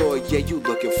be sure. Yeah, you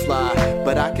looking fly,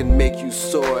 but I can make you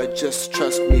soar. Just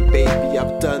trust me, baby,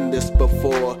 I've done this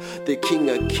before. The King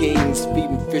of Kings,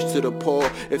 feeding fish to the poor.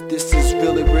 If this is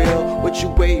really real, what you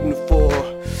waiting for?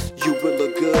 You would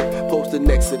look good, posted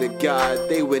next to the God.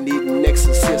 They would need an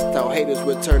exorcist, how haters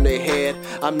would turn their head.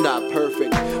 I'm not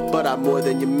perfect, but I'm more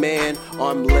than your man.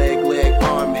 Arm, leg,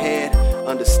 arm, head,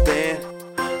 understand?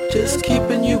 Just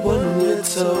keeping you on your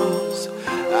toes.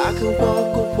 I can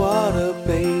walk on water,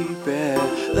 baby.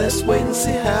 Let's wait and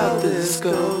see how this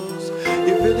goes.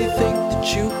 You really think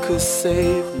that you could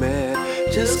save me?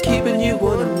 Just keeping you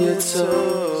on your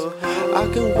toes. I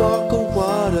can walk on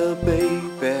water, baby.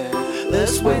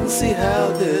 Let's wait and see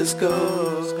how this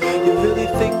goes. You really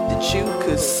think that you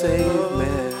could save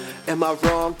me? Am I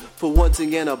wrong for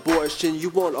wanting an abortion? You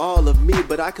want all of me,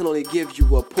 but I can only give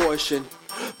you a portion.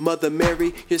 Mother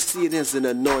Mary, your seed is an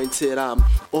anointed. I'm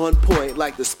on point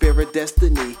like the spirit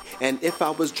destiny. And if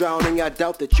I was drowning, I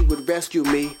doubt that you would rescue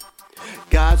me.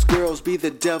 God's girls be the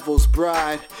devil's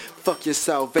bride. Fuck your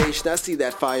salvation, I see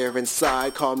that fire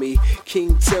inside. Call me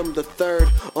King Tim III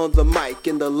on the mic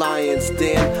in the lion's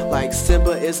den. Like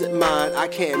Simba isn't mine, I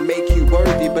can't make you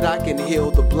worthy, but I can heal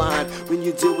the blind. When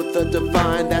you deal with the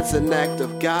divine, that's an act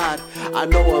of God. I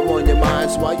know I'm on your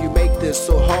minds, why you make this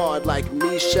so hard? Like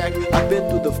Meshach, I've been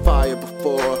through the fire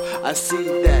before. I see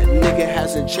that nigga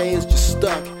hasn't changed, just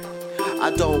stuck.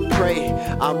 I don't pray,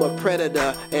 I'm a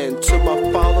predator, and to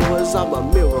my followers, I'm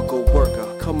a miracle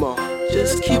worker. Come on.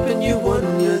 Just keeping you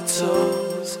on your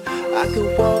toes. I can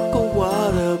walk on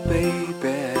water,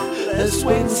 baby. Let's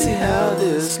wait and see how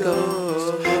this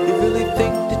goes. You really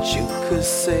think that you could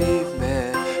save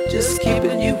me? Just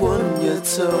keeping you on your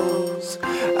toes.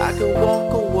 I can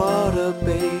walk on water,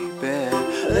 baby.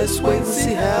 Let's wait and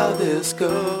see how this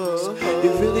goes.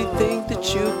 You really think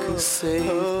that you could save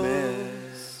me?